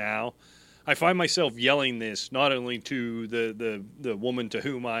right now. I find myself yelling this not only to the woman to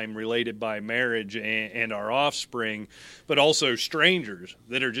whom I'm related by marriage and our offspring, but also strangers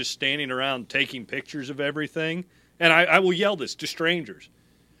that are just standing around taking pictures of everything. And I will yell this to strangers.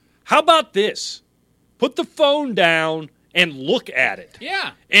 How about this? Put the phone down and look at it.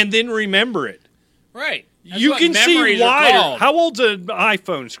 Yeah. And then remember it. Right. That's you can see wider. How old's an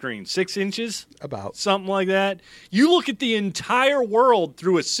iPhone screen? 6 inches? About. Something like that. You look at the entire world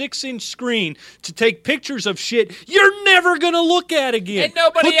through a 6-inch screen to take pictures of shit you're never going to look at again. And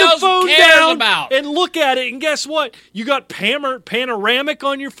nobody Put the else phone cares down about. and look at it. And guess what? You got panoramic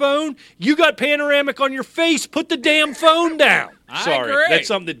on your phone. You got panoramic on your face. Put the damn phone down. Sorry. Agree. That's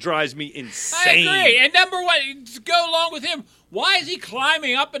something that drives me insane. I agree. And number one, to go along with him, why is he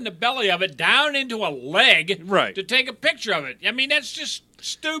climbing up in the belly of it, down into a leg, to take a picture of it? I mean, that's just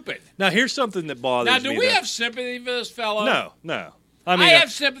stupid. Now, here's something that bothers me. Now, do we have sympathy for this fellow? No. I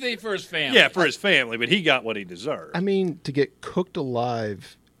have sympathy for his family. Yeah, for his family, but he got what he deserved. I mean, to get cooked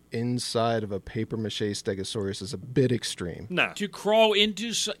alive inside of a papier-mâché stegosaurus is a bit extreme. No. To crawl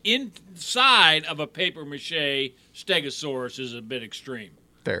inside of a papier-mâché stegosaurus is a bit extreme.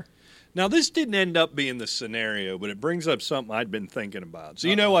 Fair. Now, this didn't end up being the scenario, but it brings up something I'd been thinking about. So,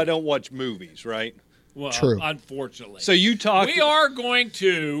 you know I don't watch movies, right? Well, True. Unfortunately. So you talk. We are going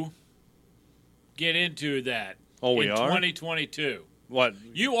to get into that in in 2022. What?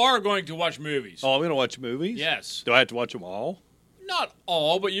 You are going to watch movies. Oh, I'm going to watch movies? Yes. Do I have to watch them all? Not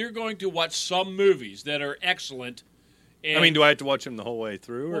all, but you're going to watch some movies that are excellent. I mean, do I have to watch them the whole way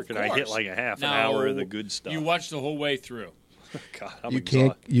through, or Well, can I hit like a half an hour of the good stuff? You watch the whole way through. God, I'm You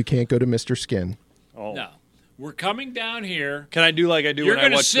exhausted. can't go to Mr. Skin. Oh. No. We're coming down here. Can I do like I do You're when I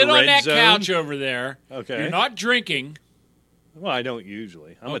going to watch sit the on Red that Zone? couch over there. Okay. You're not drinking. Well, I don't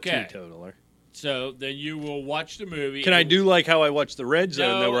usually. I'm Okay. a teetotaler. So then you will watch the movie. Can I do like how I watch the Red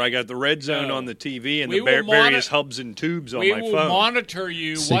Zone, though, No. where I got the Red Zone No. on the TV and We the will various hubs and tubes on We my will phone? monitor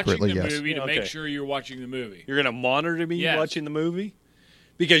you Secretly, watching the yes. movie to Okay. make sure you're watching the movie. You're going to monitor me Yes. watching the movie?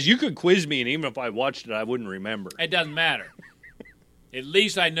 Because you could quiz me, and even if I watched it, I wouldn't remember. It doesn't matter. At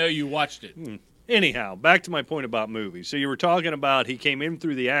least I know you watched it. Anyhow, back to my point about movies. So you were talking about he came in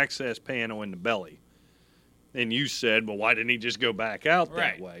through the access panel in the belly. And you said, well, why didn't he just go back out that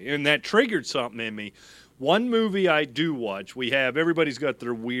Right. way? And that triggered something in me. One movie I do watch, everybody's got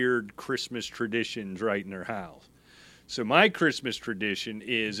their weird Christmas traditions right in their house. So my Christmas tradition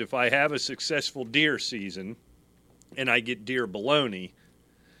is if I have a successful deer season and I get deer bologna,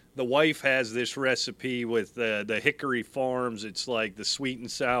 the wife has this recipe with the Hickory Farms. It's like the sweet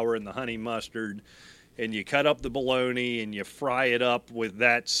and sour and the honey mustard. And you cut up the bologna and you fry it up with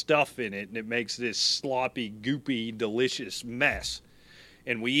that stuff in it. And it makes this sloppy, goopy, delicious mess.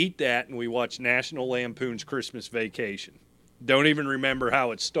 And we eat that and we watch National Lampoon's Christmas Vacation. Don't even remember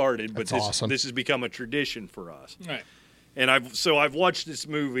how it started, but That's awesome. this has become a tradition for us. Right. And I've watched this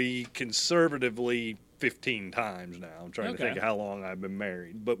movie conservatively 15 times now. I'm trying to think of how long I've been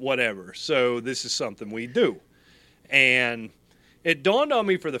married, but whatever. So this is something we do. And it dawned on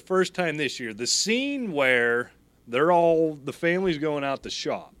me for the first time this year, the scene where the family's going out to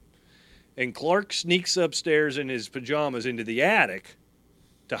shop, and Clark sneaks upstairs in his pajamas into the attic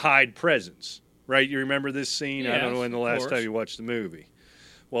to hide presents. Right? You remember this scene? I don't know when the last time you watched the movie.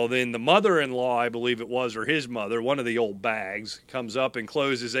 Well, then the mother-in-law, I believe it was, or his mother, one of the old bags, comes up and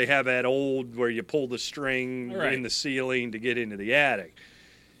closes. They have that old where you pull the string in the ceiling to get into the attic.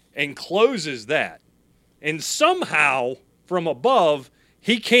 And closes that. And somehow, from above,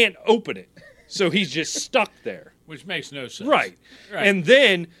 he can't open it. So he's just stuck there. Which makes no sense. Right. And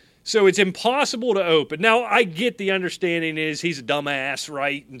then, so it's impossible to open. Now, I get the understanding is he's a dumbass,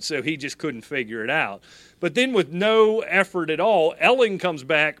 right? And so he just couldn't figure it out. But then with no effort at all, Ellen comes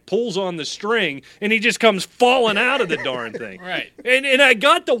back, pulls on the string, and he just comes falling out of the darn thing. Right. And I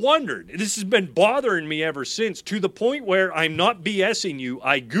got to wonder, this has been bothering me ever since, to the point where I'm not BSing you.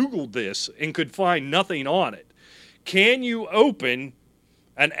 I Googled this and could find nothing on it. Can you open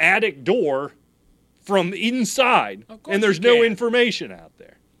an attic door from inside? And there's no information out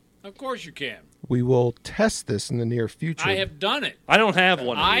there. Of course you can. We will test this in the near future. I have done it. I don't have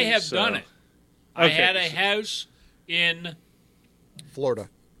one of I these, have so. done it. I had a house in Florida.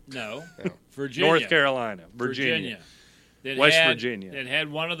 Virginia. North Carolina. Virginia. West Virginia. That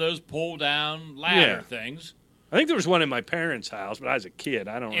had one of those pull-down ladder things. I think there was one in my parents' house, but I was a kid.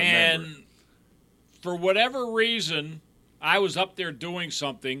 I don't remember. And for whatever reason, I was up there doing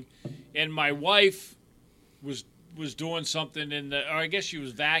something, and my wife was doing something or I guess she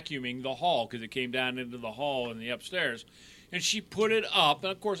was vacuuming the hall because it came down into the hall in the upstairs. And she put it up,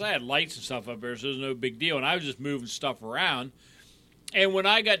 and of course I had lights and stuff up there, so it was no big deal. And I was just moving stuff around. And when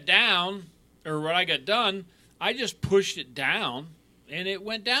I got done, I just pushed it down, and it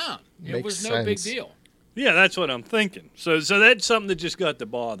went down. It was no big deal. Yeah, that's what I'm thinking. So that's something that just got to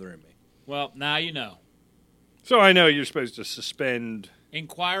bothering me. Well, now you know. So I know you're supposed to suspend.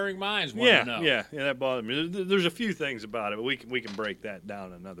 Inquiring minds want to know. Yeah, that bothered me. There's a few things about it, but we can break that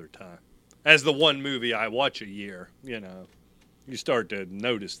down another time. As the one movie I watch a year, you start to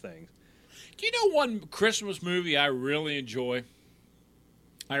notice things. Do you know one Christmas movie I really enjoy?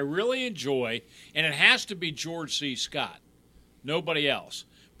 And it has to be George C. Scott. Nobody else.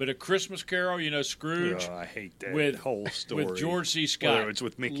 But A Christmas Carol, Scrooge. Oh, I hate that whole story. With George C. Scott. Whether it's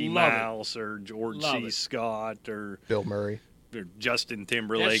with Mickey Mouse or George C. Scott or Bill Murray. Or Justin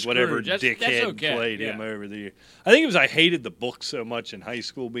Timberlake, That's whatever Scrooge. dickhead okay. played him over the year. I think it was I hated the book so much in high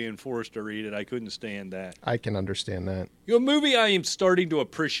school being forced to read it. I couldn't stand that. I can understand that. A movie I am starting to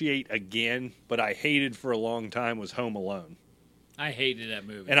appreciate again, but I hated for a long time was Home Alone. I hated that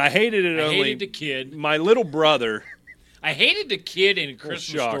movie. And I hated it only. I hated the kid. My little brother. I hated the kid in A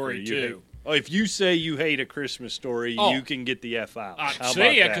Christmas Story, too. If you say you hate A Christmas Story, you can get the F out.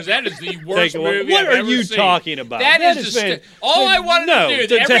 See ya, because that is the worst movie What I've are ever you seen. talking about? That is all I wanted to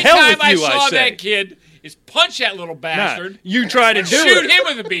do. Every time I saw that kid is punch that little bastard. You try to do shoot him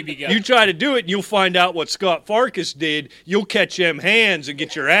with a BB gun. You try to do it, and you'll find out what Scott Farkas did. You'll catch them hands and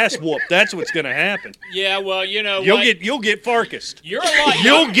get your ass whooped. That's what's going to happen. Yeah, well, you know you'll get Farkas. You're a lot.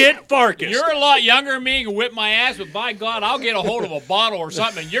 You'll get Farkas. You're a lot younger than me. You can whip my ass, but by God, I'll get a hold of a bottle or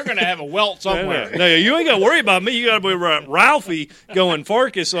something, and you're going to have a welt somewhere. No, you ain't got to worry about me. You got to be Ralphie going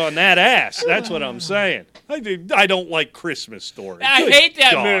Farkas on that ass. That's what I'm saying. I don't like Christmas Story. I hate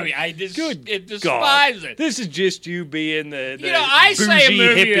that movie. I despise it. This is just you being the I say a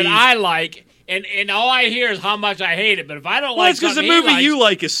movie hippie. that I like, and all I hear is how much I hate it. But if I don't like because the something movie you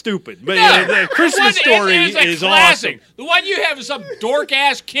like is stupid. But no, the Christmas Story is awesome. The one you have is some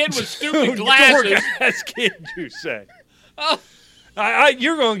dork-ass kid with stupid glasses. Dork-ass kid, you say.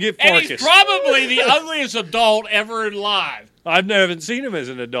 You're going to get Farkas. And he's probably the ugliest adult ever alive. I haven't seen him as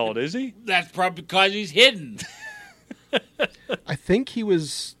an adult, is he? That's probably because he's hidden. I think he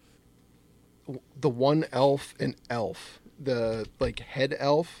was the one elf in Elf, the head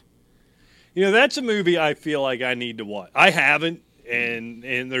elf. That's a movie I feel like I need to watch. I haven't, and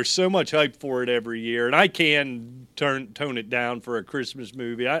there's so much hype for it every year, and I can tone it down for a Christmas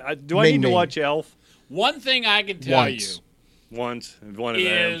movie. I need to watch Elf? One thing I can tell you. Once. One of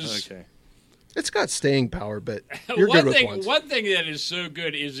them. Okay. It's got staying power, but you're good with once. One thing that is so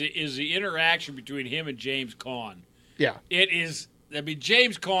good is the interaction between him and James Caan. Yeah. It is,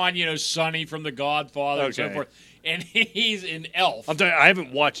 James Caan, Sonny from The Godfather and so forth, and he's an elf. I'm telling you, I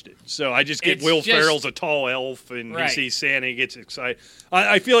haven't watched it, so I just get Will Ferrell's a tall elf, and he sees Santa, he gets excited.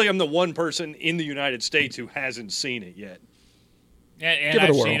 I feel like I'm the one person in the United States who hasn't seen it yet. And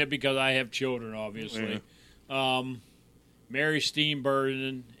I've seen it because I have children, obviously. Yeah. Mary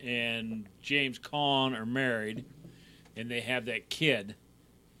Steenburgen and James Caan are married, and they have that kid.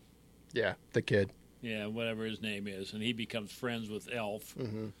 Yeah, the kid. Yeah, whatever his name is, and he becomes friends with Elf,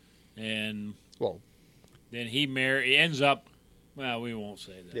 and then he ends up. Well, we won't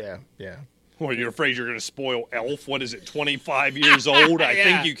say that. Yeah. Well, you're afraid you're going to spoil Elf? What is it? 25 years old? I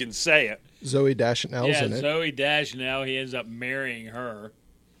think you can say it. Zoe Deschanel's in it. Zoe Deschanel. He ends up marrying her.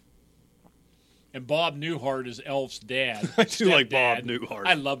 And Bob Newhart is Elf's dad. I do like Bob Newhart.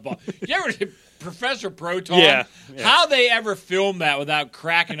 I love Bob. You ever see Professor Proton? Yeah. How they ever filmed that without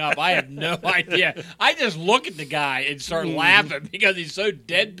cracking up, I have no idea. I just look at the guy and start laughing because he's so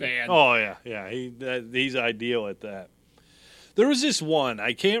deadpan. Oh, yeah. He's ideal at that. There was this one.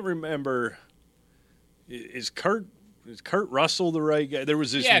 I can't remember. Is Kurt Russell the right guy? There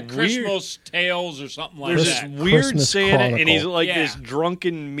was this Christmas Tales or something like that. There's this weird Christmas Santa, Chronicle. and he's like this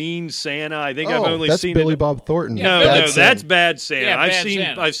drunken, mean Santa. I think I've only that's seen Billy it. Bob Thornton. No, that's Bad Santa.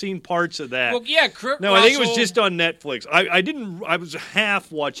 Yeah, I've seen parts of that. Well, yeah, Kurt No, Russell. I think it was just on Netflix. I was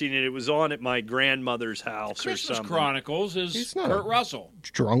half watching it. It was on at my grandmother's house Christmas or something. Chronicles is Kurt Russell.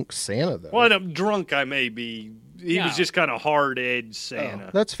 Drunk Santa, though. Well, I'm drunk. I may be. He was just kind of hard-edged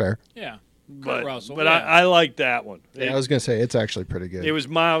Santa. That's fair. Yeah. But Russell, I like that one. I was going to say, it's actually pretty good. It was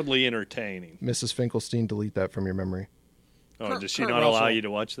mildly entertaining. Mrs. Finkelstein, delete that from your memory. Oh, does she not allow you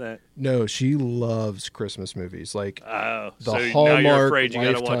to watch that? No, she loves Christmas movies. So Hallmark, now you're afraid you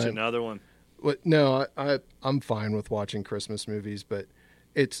got to Lifetime. watch another one? No, I'm fine with watching Christmas movies, but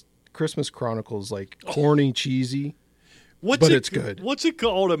it's Christmas Chronicles, corny, cheesy. It's good. What's it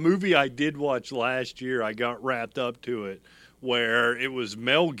called? A movie I did watch last year. I got wrapped up to it, where it was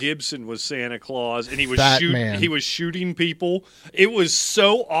Mel Gibson was Santa Claus, and he was shooting people. It was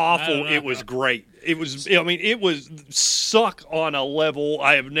so awful. It was great. It was suck on a level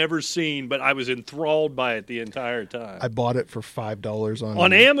I have never seen, but I was enthralled by it the entire time. I bought it for $5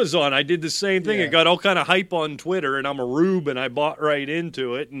 on Amazon. I did the same thing. Yeah. It got all kind of hype on Twitter, and I'm a rube, and I bought right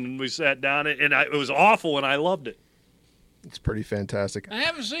into it, and we sat down, and it was awful, and I loved it. It's pretty fantastic. I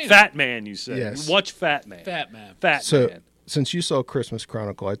haven't seen Fat Man, you said. Yes. Watch Fat Man. Fat Man. Man. Since you saw Christmas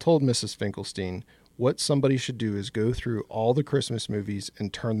Chronicle, I told Mrs. Finkelstein what somebody should do is go through all the Christmas movies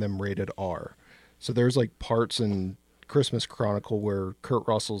and turn them rated R. So there's parts in Christmas Chronicle where Kurt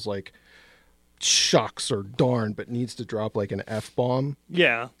Russell's shucks or darn, but needs to drop an F-bomb.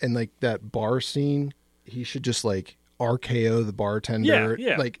 Yeah. And that bar scene, he should just RKO the bartender.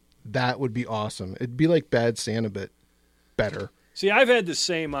 Yeah. That would be awesome. It'd be like Bad Santa, but better. See, I've had the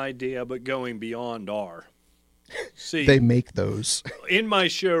same idea, but going beyond R. See, they make those. in my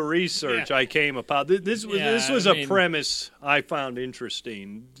show research, I came upon this was a premise I found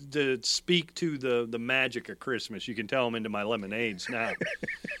interesting to speak to the magic of Christmas. You can tell them into my lemonades now.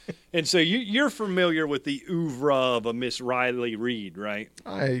 And so you're familiar with the oeuvre of a Miss Riley Reid, right?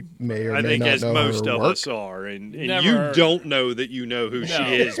 I may or I may think not as know most her of work. us are, and Never you heard. don't know that you know who she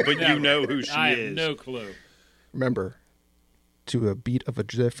is, but you know who she I have is. no clue. Remember, to a beat of a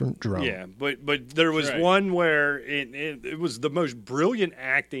different drum. Yeah, but there was Right. one where it was the most brilliant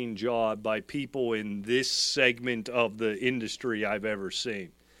acting job by people in this segment of the industry I've ever seen,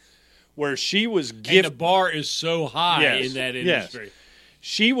 where she was And the gifted. bar is so high Yes, in that yes. industry.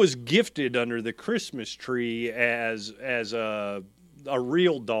 She was gifted under the Christmas tree as a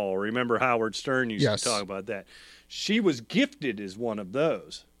real doll. Remember Howard Stern used Yes. to talk about that. She was gifted as one of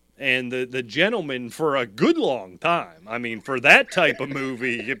those. And the gentleman, for a good long time, I mean, for that type of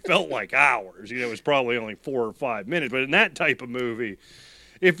movie, it felt like hours. You know, it was probably only 4 or 5 minutes. But in that type of movie,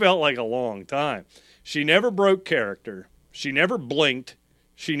 it felt like a long time. She never broke character. She never blinked.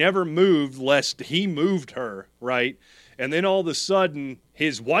 She never moved lest he moved her, right? And then all of a sudden,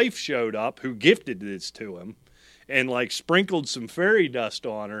 his wife showed up who gifted this to him and like sprinkled some fairy dust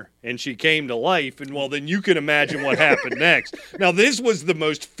on her, and she came to life. And well, then you can imagine what happened next. Now, this was the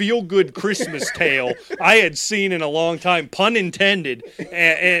most feel-good Christmas tale I had seen in a long time, pun intended.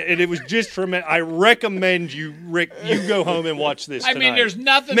 And it was just tremendous. I recommend you, Rick, you go home and watch this tonight. I mean, there's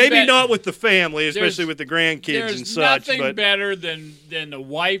nothing. Maybe not with the family, especially There's- with the grandkids There's and such. nothing But better than the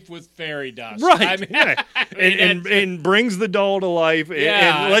wife with fairy dust. right, I mean, yeah. and brings the doll to life.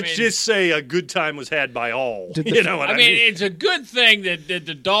 Yeah, and let's I mean- just say a good time was had by all. Did the- You know what I I mean, it's a good thing that the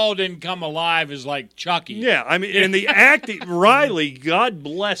doll didn't come alive as like Chucky. Yeah, I mean, and the acting, Riley, God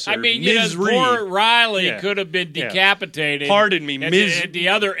bless her. I mean, Ms. you know, poor Reed, Riley Yeah. could have been Yeah. decapitated. Pardon me, at Ms. at the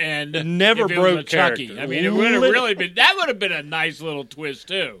other end, never if it broke was a Chucky. character. I mean, it would have really been. That would have been a nice little twist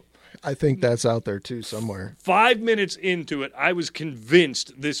too. I think that's out there too somewhere. 5 minutes into it, I was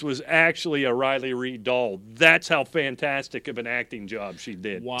convinced this was actually a Riley Reid doll. That's how fantastic of an acting job she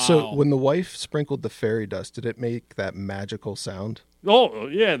did. Wow. So when the wife sprinkled the fairy dust, did it make that magical sound? Oh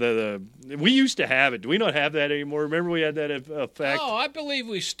yeah, we used to have it. Do we not have that anymore? Remember we had that effect Oh, I believe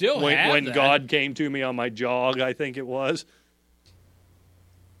we still when have that. God came to me on my jog. I think it was.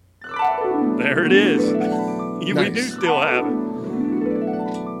 There it is. We Nice. do still have it.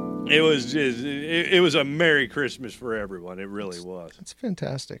 It was just it was a Merry Christmas for everyone. It really was. It's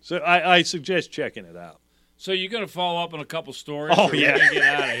fantastic. So I suggest checking it out. So you're going to follow up on a couple stories? Oh, or yeah. we're gonna get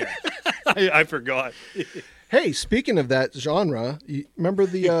out of here. I forgot. Hey, speaking of that genre, you remember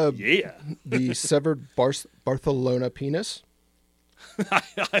the Yeah. the severed Barcelona penis?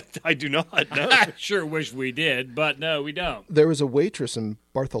 I do not know. I sure wish we did, but no, we don't. There was a waitress in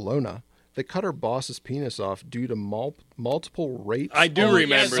Barcelona that cut her boss's penis off due to multiple rapes. I do Oh,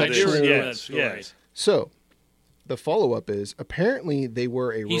 remember yes, I this. do remember that Yes, story. yes. So, the follow-up is apparently they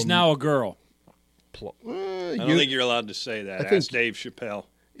were a He's now a girl. I don't think you're allowed to say that. I think- Ask Dave Chappelle.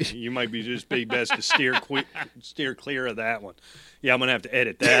 You might be best to steer clear of that one. Yeah, I'm gonna have to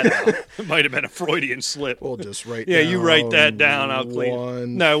edit that out. It might have been a Freudian slip. We'll just write. Yeah, you write that down. down. I'll clean.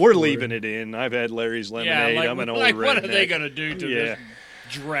 one No, we're word. leaving it in. I've had Larry's lemonade. Yeah, I'm an old like what are redneck. they going to do to Yeah. this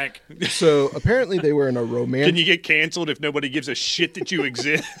dreck? So apparently they were in a Can romantic. you get canceled if nobody gives a shit that you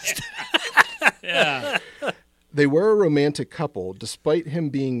exist? Yeah. They were a romantic couple, despite him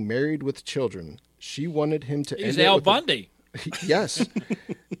being married with children. She wanted him to He's end Al it with Bundy. Yes.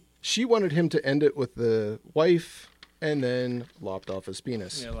 She wanted him to end it with the wife and then lopped off his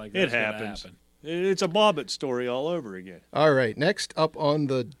penis. Yeah, like It that's gonna happens. happen. It's a Bobbitt story all over again. All right, next up on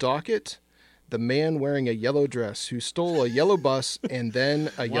the docket, the man wearing a yellow dress who stole a yellow bus and then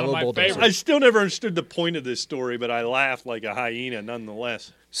a of yellow my bulldozer. favorites. I still never understood the point of this story, but I laughed like a hyena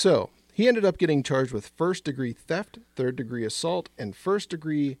nonetheless. So he ended up getting charged with first-degree theft, third-degree assault, and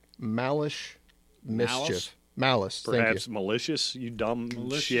first-degree mischief. Malice. Thank Perhaps you. malicious, you dumb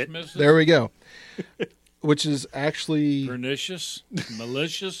Malicious, shit. mischief? There we go. Which is actually Pernicious,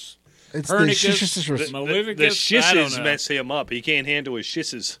 malicious, it's pernicus, the The maleficus. I don't shisses know. mess him up. He can't handle his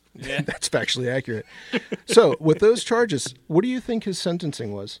shisses. Yeah. That's factually accurate. So, with those charges, what do you think his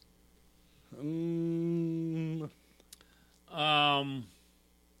sentencing was?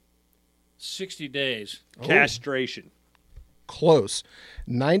 60 days. Castration. Close.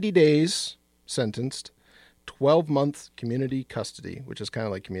 90 days sentenced, 12-month community custody, which is kind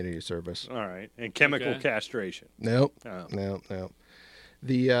of like community service. All right. And chemical Okay. castration. Nope. Oh. No.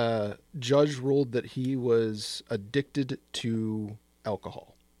 The judge ruled that he was addicted to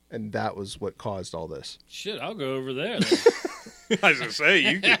alcohol, and that was what caused all this. Shit, I'll go over there. I was going to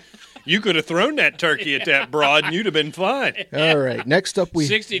say, You could have thrown that turkey at that broad and you'd have been fine. All right. Next up,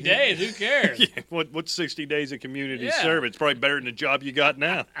 60 days. Who cares? Yeah, what's 60 days of community service? It's probably better than the job you got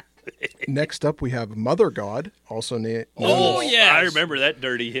now. Next up, we have Mother God, also named yes. I remember that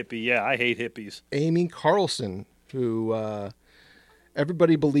dirty hippie. Yeah, I hate hippies. Amy Carlson, who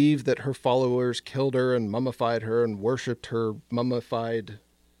everybody believed that her followers killed her and mummified her and worshipped her mummified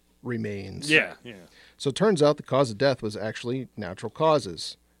remains. Yeah. So it turns out the cause of death was actually natural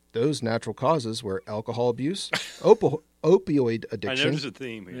causes. Those natural causes were alcohol abuse, opioid I addiction, noticed a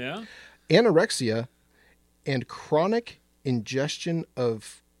theme here. Yeah. anorexia, and chronic ingestion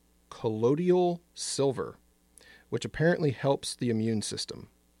of colloidal silver, which apparently helps the immune system.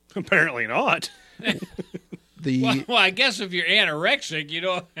 Apparently not. The Well, I guess if you're anorexic,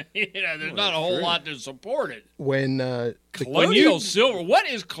 there's not a whole lot to support it. when Silver. What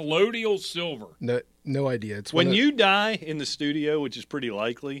is colloidal silver? no idea. It's When you die in the studio, which is pretty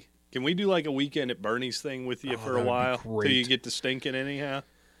likely, can we do like a weekend at Bernie's thing with you for a while till you get to stinking anyhow?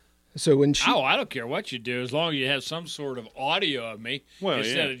 So when she, I don't care what you do, as long as you have some sort of audio of me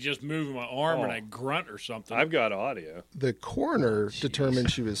instead of just moving my arm and I grunt or something. I've got audio. the coroner determined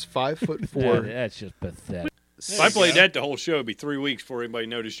she was 5'4", That's just pathetic. If I played that the whole show, it'd be 3 weeks before anybody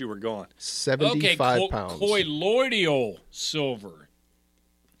noticed you were gone. 75 pounds. Colloidal silver.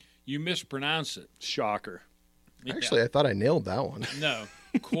 You mispronounce it. Shocker. Actually, I thought I nailed that one. No,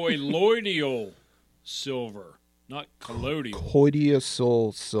 colloidal silver, not colloidal.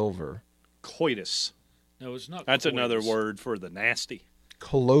 Colloidal silver. Coitus. No, it's not. That's coitus. another word for the nasty.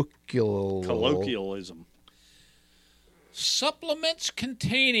 Colloquialism. Supplements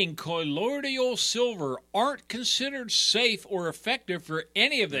containing colloidal silver aren't considered safe or effective for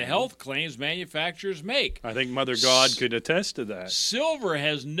any of the health claims manufacturers make. I think Mother God could attest to that. Silver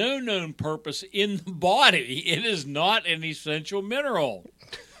has no known purpose in the body. It is not an essential mineral.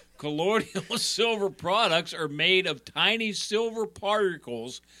 Colloidal silver products are made of tiny silver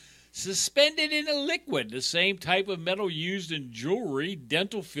particles suspended in a liquid, the same type of metal used in jewelry,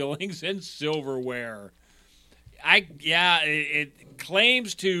 dental fillings, and silverware. It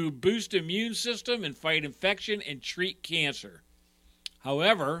claims to boost immune system and fight infection and treat cancer.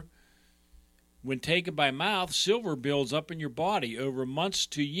 However, when taken by mouth, silver builds up in your body over months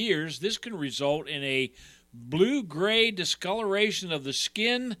to years. This can result in a blue-gray discoloration of the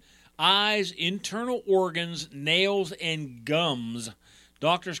skin, eyes, internal organs, nails, and gums.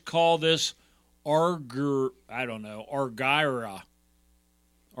 Doctors call this argyra.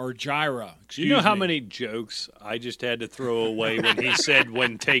 Do you know how many jokes I just had to throw away when he said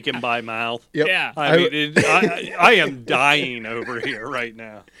 "when taken by mouth"? Yep. Yeah. I am dying over here right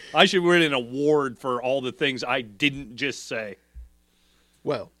now. I should win an award for all the things I didn't just say.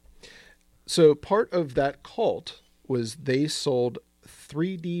 Well, so part of that cult was they sold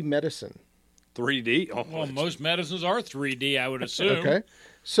 3D medicine. 3D? Oh, Well, most medicines are 3D, I would assume. Okay.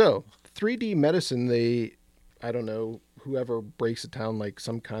 So 3D medicine, I don't know, whoever breaks it down, like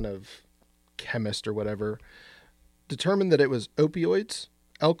some kind of chemist or whatever, determined that it was opioids,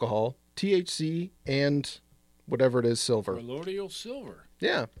 alcohol, THC, and whatever it is, silver. Colloidal silver.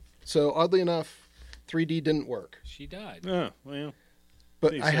 Yeah. So oddly enough, 3D didn't work. She died. Oh, well.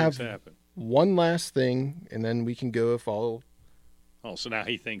 But These I things have happen. one last thing, and then we can go if all. Oh, so now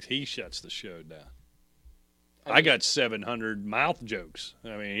he thinks he shuts the show down. I got 700 mouth jokes.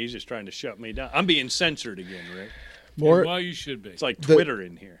 I mean, he's just trying to shut me down. I'm being censored again, Rick. Well, you should be. It's like Twitter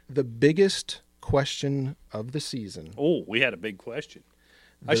in here. The biggest question of the season. Oh, we had a big question.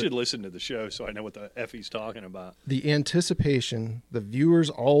 I should listen to the show so I know what the F he's talking about. The anticipation, the viewers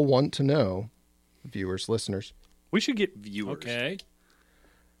all want to know, viewers, listeners. We should get viewers. Okay.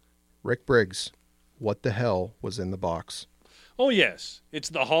 Rick Briggs, what the hell was in the box? Oh, yes. It's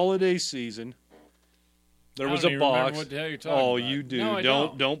the holiday season. There was a box. What the hell you're talking about. You do.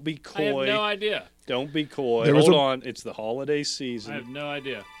 No, don't be coy. I have no idea. Don't be coy. There was Hold on. It's the holiday season. I have no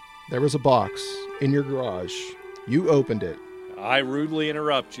idea. There was a box in your garage. You opened it. I rudely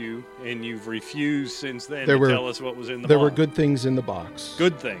interrupt you, and you've refused since then There to were- tell us what was in the There box. were good things in the box.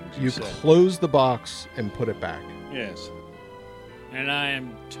 Good things, you You said. closed the box and put it back. Yes. And I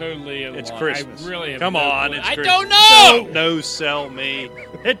am totally at It's loss. Christmas. I really have Come no on. clue. It's I Christmas. don't know. Don't no-sell me.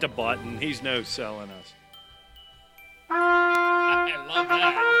 Hit the button. He's no-selling us. I love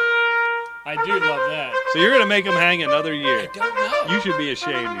that. I do love that. So you're going to make him hang another year. I don't know. You should be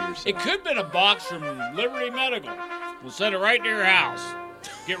ashamed of yourself. It could have been a box from Liberty Medical. We'll send it right to your house.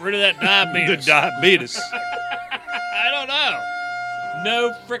 Get rid of that diabetes. The diabetes. I don't know.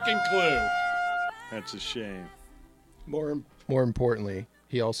 No freaking clue. That's a shame. More importantly,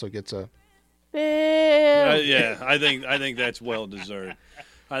 he also gets a. Yeah, I think that's well deserved.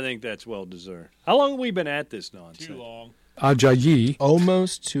 I think that's well deserved. How long have we been at this nonsense? Too long. Ajayi.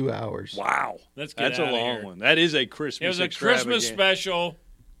 Almost 2 hours. Wow. Let's get That's a outta long here. one. That is a Christmas It was a extravaganza. Christmas special.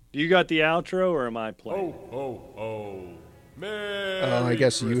 You got the outro, or am I playing? Merry I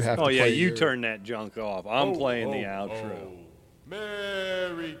guess you have to Oh, yeah, play you your- turn that junk off. I'm playing the outro.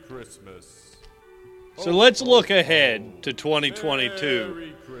 Merry Christmas. So let's look ahead to 2022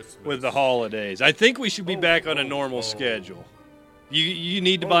 Merry Christmas. with the holidays. I think we should be back on a normal schedule. You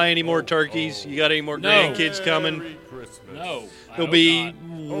need to buy any more turkeys? You got any more No. grandkids coming? Merry Christmas. No. I There'll hope be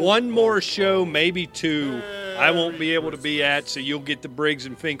not. one more show, maybe two, I won't be able to be at, so you'll get the Briggs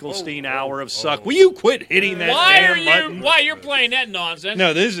and Finkelstein hour of suck. Will you quit hitting that Why damn are you? button? Why you're playing that nonsense?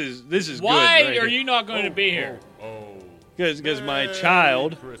 No, this is Why good. right are here. you not going to be here? Because my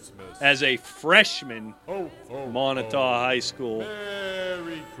child, Christmas. as a freshman, Montauk High School,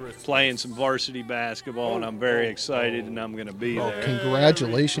 Merry Christmas. playing some varsity basketball, and I'm very excited, and I'm going to be Well, there.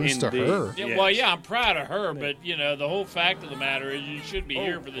 congratulations to Indeed. her. Yeah, Yes. Well, yeah, I'm proud of her, but the whole fact of the matter is you should be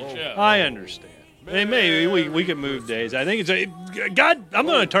here for the show. I understand. And maybe we can move days. I think God, I'm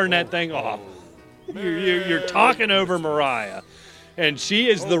going to turn that thing off. You're talking over Mariah. And she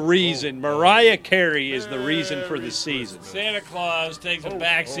is the reason. Mariah Carey is the reason for the season. Santa Claus takes a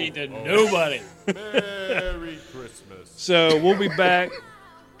backseat to nobody. Merry Christmas. So we'll be back.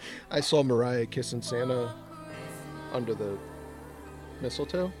 I saw Mariah kissing Santa under the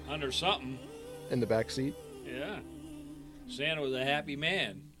mistletoe Under something. in the back seat. Yeah. Santa was a happy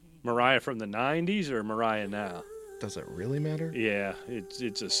man. Mariah from the 90s or Mariah now? Does it really matter? Yeah,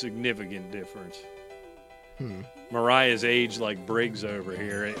 it's a significant difference. Mariah's aged like Briggs over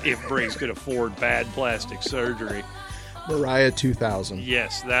here, if Briggs could afford bad plastic surgery. Mariah 2000.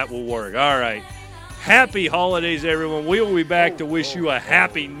 Yes, that will work. All right. Happy holidays, everyone. We will be back to wish you a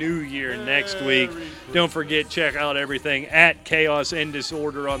happy new year next week. Don't forget, check out everything at Chaos and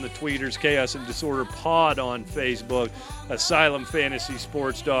Disorder on the tweeters, Chaos and Disorder Pod on Facebook,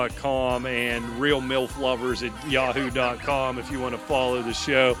 AsylumFantasySports.com, and Real MILF Lovers at Yahoo.com if you want to follow the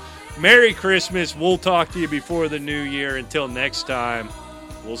show. Merry Christmas. We'll talk to you before the new year. Until next time,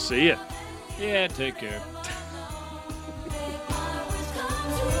 we'll see you. Yeah, take care.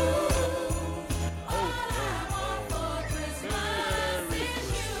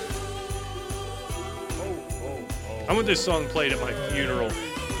 I want this song played at my funeral.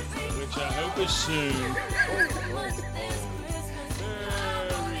 Which I hope is soon.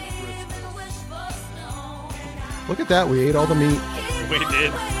 Look at that. We ate all the meat. We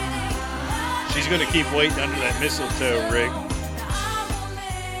did. She's going to keep waiting under that mistletoe, Rick.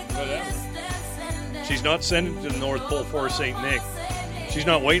 Whatever. She's not sending it to the North Pole for St. Nick. She's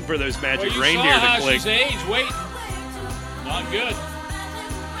not waiting for those magic Well, you reindeer saw how to click. she's aged waiting. Not good.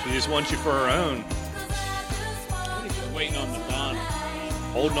 She just wants you for her own. I think she's waiting on Madonna.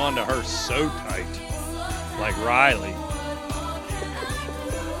 Holding on to her so tight. Like Riley.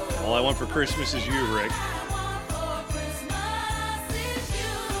 All I want for Christmas is you, Rick.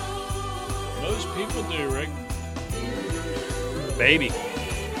 Most people do, Rick. Baby.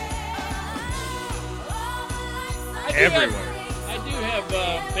 Everywhere. I do have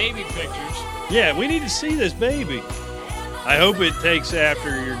baby pictures. Yeah, we need to see this baby. I hope it takes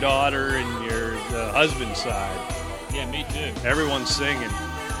after your daughter and your husband's side. Yeah, me too. Everyone's singing.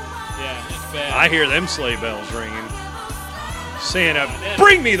 Yeah, it's bad. I hear them sleigh bells ringing. Santa,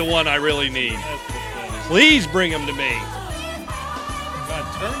 bring me the one I really need. That's pathetic. Please bring him to me. God,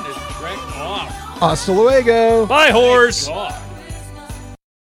 turn this Trek off. Hasta luego. Bye, horse. God.